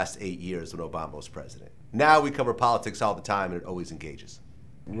during the last 8 years when Obama was president. Now we cover politics all the time, and it always engages.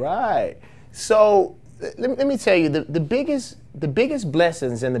 Right. So let me tell you, the biggest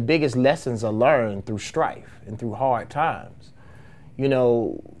blessings and the biggest lessons are learned through strife and through hard times.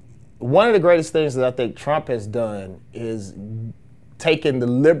 One of the greatest things that I think Trump has done is taken the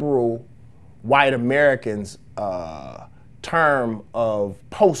liberal white Americans' term of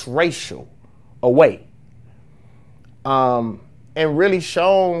post-racial away, and really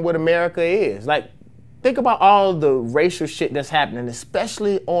shown what America is. Like, think about all the racial shit that's happening,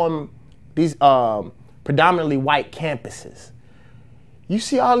 especially on these predominantly white campuses. You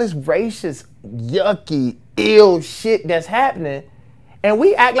see all this racist, yucky, ill shit that's happening, and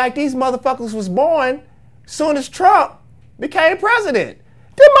we act like these motherfuckers was born soon as Trump became president.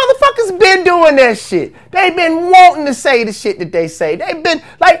 Them motherfuckers been doing that shit. They've been wanting to say the shit that they say. They've been,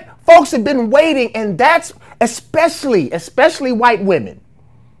 like, folks have been waiting, and that's especially white women.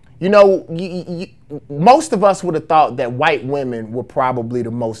 Most of us would have thought that white women were probably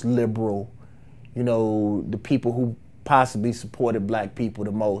the most liberal, the people who possibly supported black people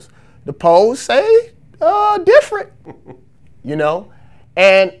the most. The polls say different,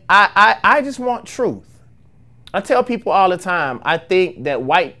 And I just want truth. I tell people all the time, I think that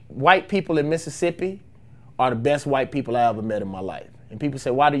white people in Mississippi are the best white people I ever met in my life. And people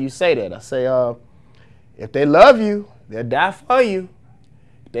say, why do you say that? I say, if they love you, they'll die for you.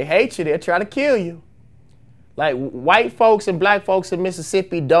 If they hate you, they'll try to kill you. Like, white folks and black folks in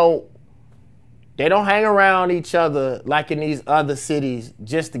Mississippi don't hang around each other like in these other cities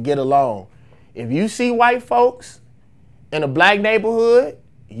just to get along. If you see white folks in a black neighborhood,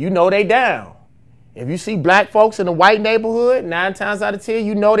 you know they down. If you see black folks in a white neighborhood, 9 times out of 10,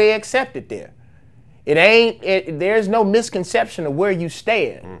 you know they accepted there. There's no misconception of where you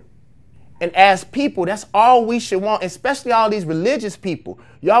stand. And as people, that's all we should want, especially all these religious people.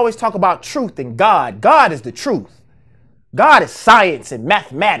 You always talk about truth and God. God is the truth. God is science and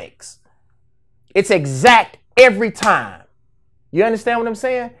mathematics. It's exact every time. You understand what I'm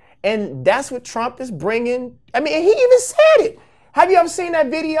saying? And that's what Trump is bringing. I mean, he even said it. Have you ever seen that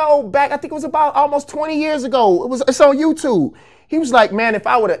video back? I think it was about almost 20 years ago. It's on YouTube. He was like, man, if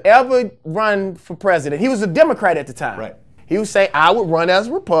I would have ever run for president, he was a Democrat at the time. Right. He would say, I would run as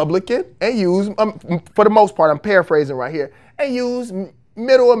a Republican and use, for the most part, I'm paraphrasing right here, and use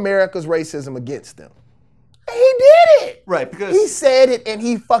middle America's racism against them. And he did it. Right, because he said it and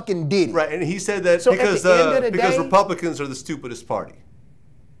he fucking did it. Right, and he said that So because at the end of the day, Republicans are the stupidest party.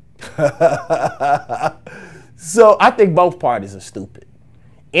 So I think both parties are stupid.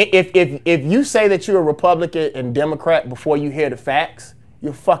 If you say that you're a Republican and Democrat before you hear the facts,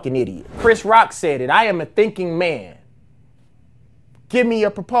 you're a fucking idiot. Chris Rock said it. I am a thinking man. Give me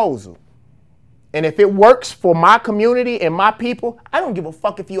a proposal. And if it works for my community and my people, I don't give a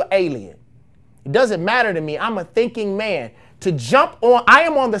fuck if you're an alien. It doesn't matter to me. I'm a thinking man. To jump on, I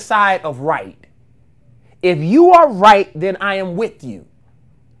am on the side of right. If you are right, then I am with you.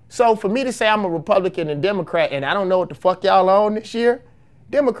 So for me to say I'm a Republican and Democrat and I don't know what the fuck y'all on this year,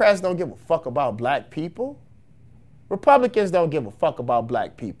 Democrats don't give a fuck about black people. Republicans don't give a fuck about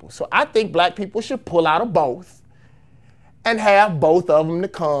black people. So I think black people should pull out of both and have both of them to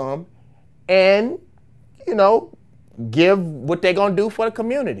come and, you know, give what they're going to do for the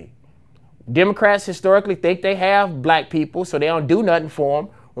community. Democrats historically think they have black people, so they don't do nothing for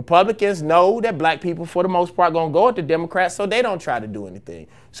them. Republicans know that black people, for the most part, going to go at the Democrats, so they don't try to do anything.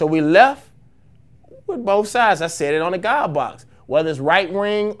 So we left with both sides. I said it on the God box. Whether it's right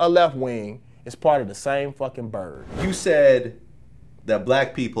wing or left wing, it's part of the same fucking bird. You said that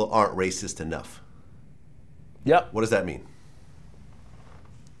black people aren't racist enough. Yep. What does that mean?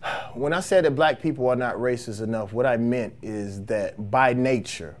 When I said that black people are not racist enough, what I meant is that by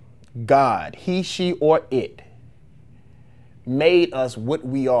nature, God, he, she, or it, made us what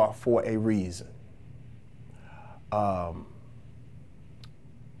we are for a reason.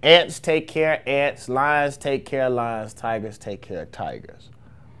 Ants take care of ants, lions take care of lions, tigers take care of tigers.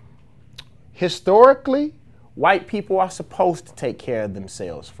 Historically, white people are supposed to take care of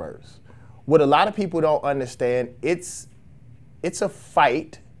themselves first. What a lot of people don't understand, it's a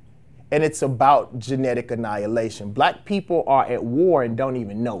fight, and it's about genetic annihilation. Black people are at war and don't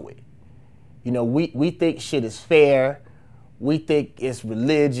even know it. You know, we think shit is fair. We think it's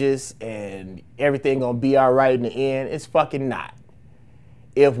religious and everything gonna be all right in the end. It's fucking not.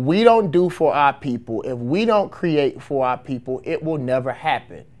 If we don't do for our people, if we don't create for our people, it will never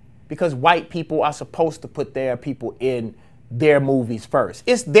happen. Because white people are supposed to put their people in their movies first.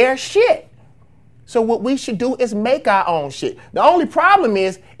 It's their shit. So what we should do is make our own shit. The only problem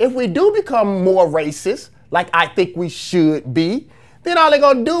is if we do become more racist, like I think we should be, then all they're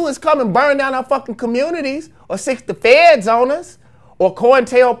gonna do is come and burn down our fucking communities or stick the feds on us or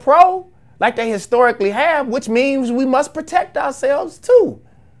COINTELPRO like they historically have, which means we must protect ourselves too.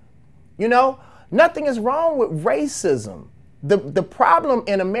 You know, nothing is wrong with racism. The problem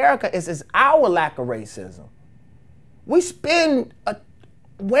in America is our lack of racism. We spend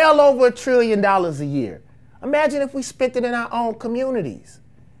well over $1 trillion a year. Imagine if we spent it in our own communities.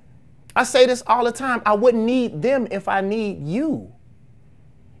 I say this all the time. I wouldn't need them if I need you.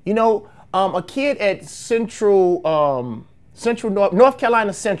 You know, a kid at North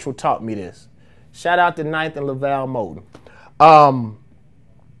Carolina Central taught me this. Shout out to Ninth and Laval Moden.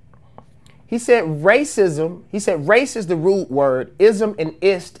 He said race is the root word. Ism and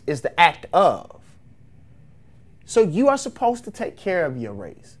ist is the act of. So you are supposed to take care of your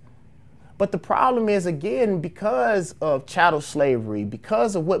race. But the problem is, again, because of chattel slavery,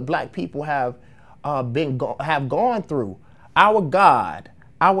 because of what black people have gone through, our God,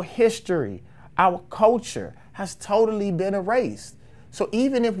 our history, our culture has totally been erased. So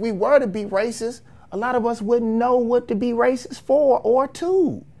even if we were to be racist, a lot of us wouldn't know what to be racist for or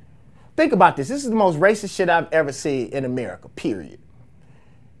to. Think about this. This is the most racist shit I've ever seen in America, period.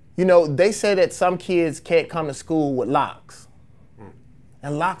 You know, they say that some kids can't come to school with locks.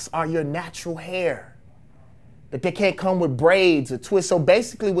 And locks are your natural hair. That they can't come with braids or twists. So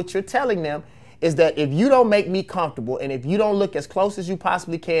basically what you're telling them is that if you don't make me comfortable and if you don't look as close as you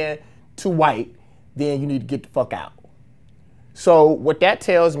possibly can to white, then you need to get the fuck out. So what that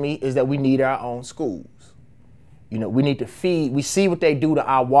tells me is that we need our own schools. You know, we need to feed. We see what they do to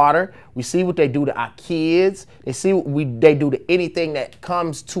our water. We see what they do to our kids. They see what they do to anything that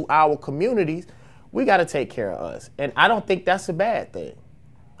comes to our communities. We got to take care of us. And I don't think that's a bad thing.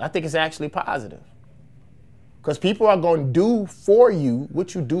 I think it's actually positive. Because people are going to do for you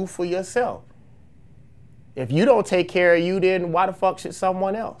what you do for yourself. If you don't take care of you, then why the fuck should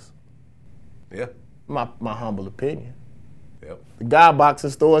someone else? Yeah. My humble opinion. Yep. The God Box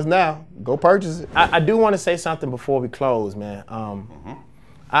in stores now. Go purchase it. I do want to say something before we close, man.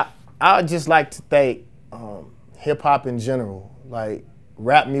 I would just like to thank hip hop in general, like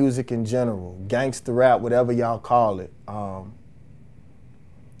rap music in general, gangster rap, whatever y'all call it.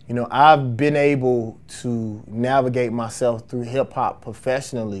 You know, I've been able to navigate myself through hip hop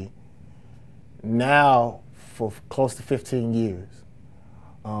professionally now for close to 15 years.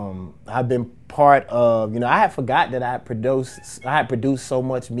 I've been part of, you know, I had forgot that I had produced so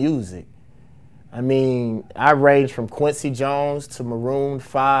much music. I mean, I ranged from Quincy Jones to Maroon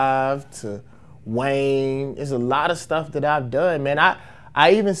 5 to Wayne. There's a lot of stuff that I've done, man.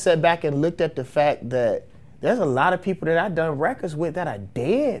 I even sat back and looked at the fact that there's a lot of people that I've done records with that are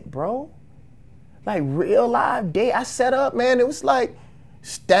dead, bro. Like real live dead. I set up, man, it was like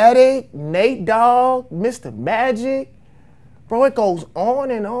Static, Nate Dogg, Mr. Magic. Bro, it goes on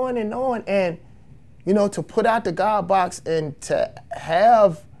and on and on. And, you know, to put out the God Box and to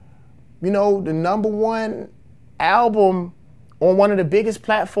have, you know, the #1 album on one of the biggest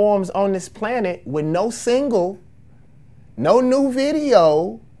platforms on this planet with no single, no new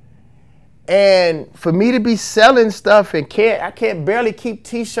video, and for me to be selling stuff and I can't barely keep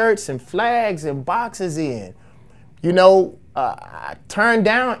t-shirts and flags and boxes in. You know, I turn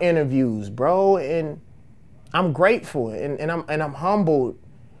down interviews, bro, and I'm grateful and I'm humbled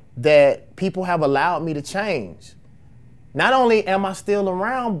that people have allowed me to change. Not only am I still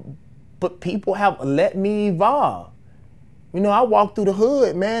around, but people have let me evolve. You know, I walk through the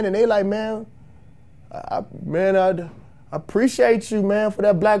hood, man, and they like, man, I appreciate you, man, for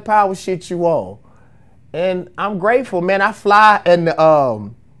that Black Power shit you on. And I'm grateful, man. I fly, and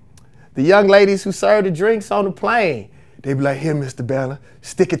the young ladies who serve the drinks on the plane, they be like, here, Mr. Banner,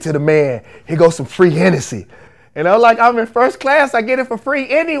 stick it to the man. Here goes some free Hennessy. And I'm like, I'm in first class, I get it for free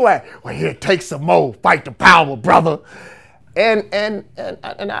anyway. Well, here, take some more, fight the power, brother. And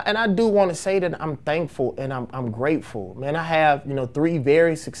I do want to say that I'm thankful and I'm grateful. Man, I have, you know, 3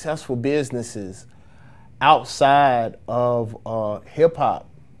 very successful businesses outside of hip hop.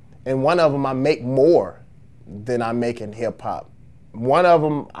 And one of them I make more than I make in hip hop. One of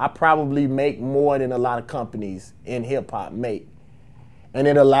them I probably make more than a lot of companies in hip hop make. And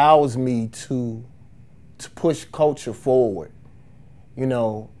it allows me to push culture forward. You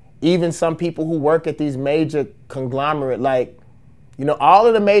know, even some people who work at these major conglomerate, like, you know, all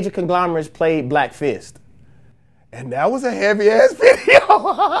of the major conglomerates played Black Fist. And that was a heavy ass video.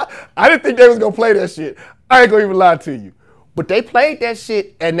 I didn't think they was gonna play that shit. I ain't gonna even lie to you. But they played that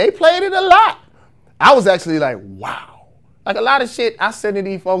shit and they played it a lot. I was actually like, wow. Like a lot of shit I send to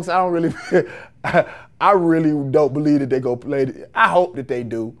these folks, I don't really, I really don't believe that they go play it. I hope that they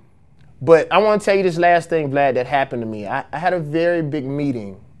do. But I want to tell you this last thing, Vlad, that happened to me. I had a very big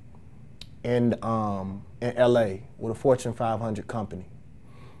meeting in LA with a Fortune 500 company.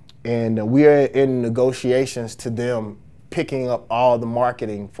 And we're in negotiations to them picking up all the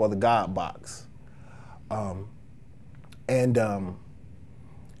marketing for the God Box.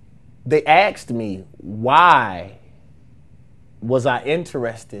 They asked me, why was I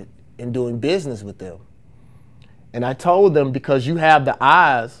interested in doing business with them? And I told them, because you have the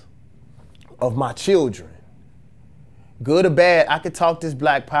eyes of my children. Good or bad, I could talk this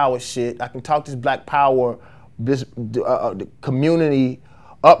Black Power shit. I can talk this Black Power, this the community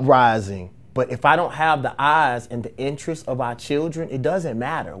uprising. But if I don't have the eyes and the interests of our children, it doesn't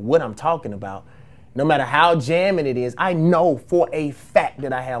matter what I'm talking about. No matter how jamming it is, I know for a fact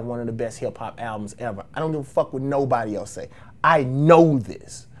that I have one of the best hip hop albums ever. I don't give a fuck what nobody else say. I know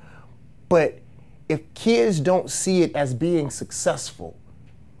this. But if kids don't see it as being successful,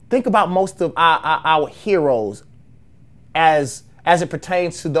 think about most of our heroes as it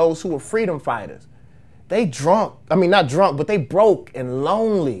pertains to those who were freedom fighters. They drunk, I mean not drunk, but they broke and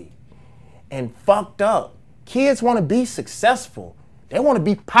lonely and fucked up. Kids want to be successful. They want to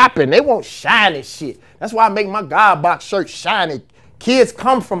be popping. They want shiny shit. That's why I make my God Box shirt shiny. Kids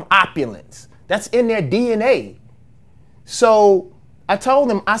come from opulence. That's in their DNA. So I told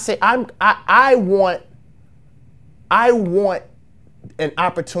them, I said, I want an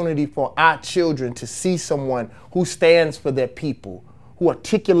opportunity for our children to see someone who stands for their people, who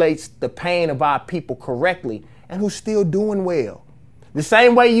articulates the pain of our people correctly, and who's still doing well. The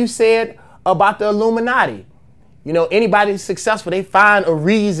same way you said about the Illuminati. You know, anybody that's successful, they find a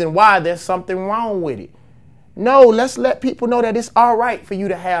reason why there's something wrong with it. No, let's let people know that it's all right for you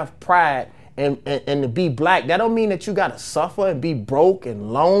to have pride and to be black. That don't mean that you gotta suffer and be broke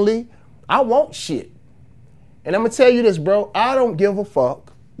and lonely. I want shit. And I'm gonna tell you this, bro, I don't give a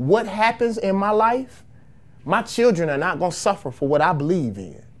fuck what happens in my life. My children are not gonna suffer for what I believe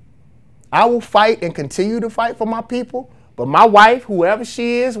in. I will fight and continue to fight for my people, but my wife, whoever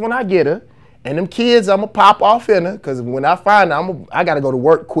she is when I get her, and them kids, I'm gonna pop off in her, because when I find her, I gotta go to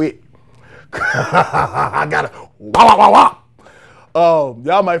work quick. I gotta, wah, wah, wah, wah.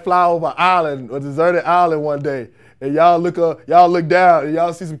 Y'all might fly over an island, a deserted island one day, and y'all look down, and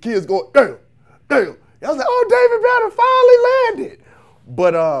y'all see some kids going, damn, damn. Y'all say, oh, David Banner finally landed.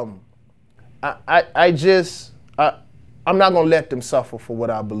 But I'm not gonna let them suffer for what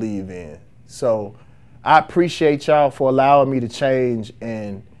I believe in. So I appreciate y'all for allowing me to change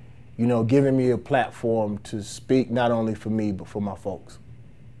and, you know, giving me a platform to speak not only for me, but for my folks.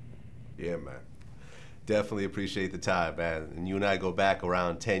 Yeah, man. Definitely appreciate the time, man. And you and I go back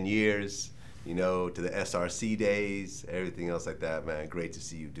around 10 years, you know, to the SRC days, everything else like that, man. Great to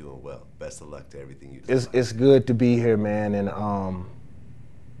see you doing well. Best of luck to everything you do. It's good to be here, man. And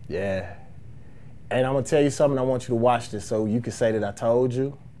yeah. And I'm gonna tell you something, I want you to watch this so you can say that I told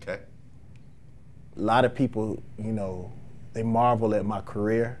you. Okay. A lot of people, you know, they marvel at my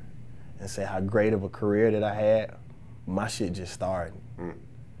career and say how great of a career that I had. My shit just started.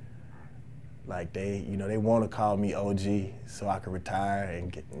 Like they, you know, they want to call me OG so I can retire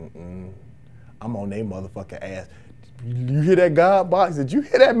and get, I'm on their motherfucking ass. You hear that God box? Did you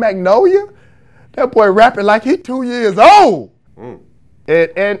hear that Magnolia? That boy rapping like he 2 years old.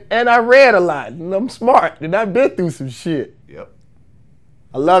 And I read a lot, and I'm smart, and I've been through some shit. Yep.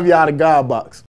 I love y'all, the God box.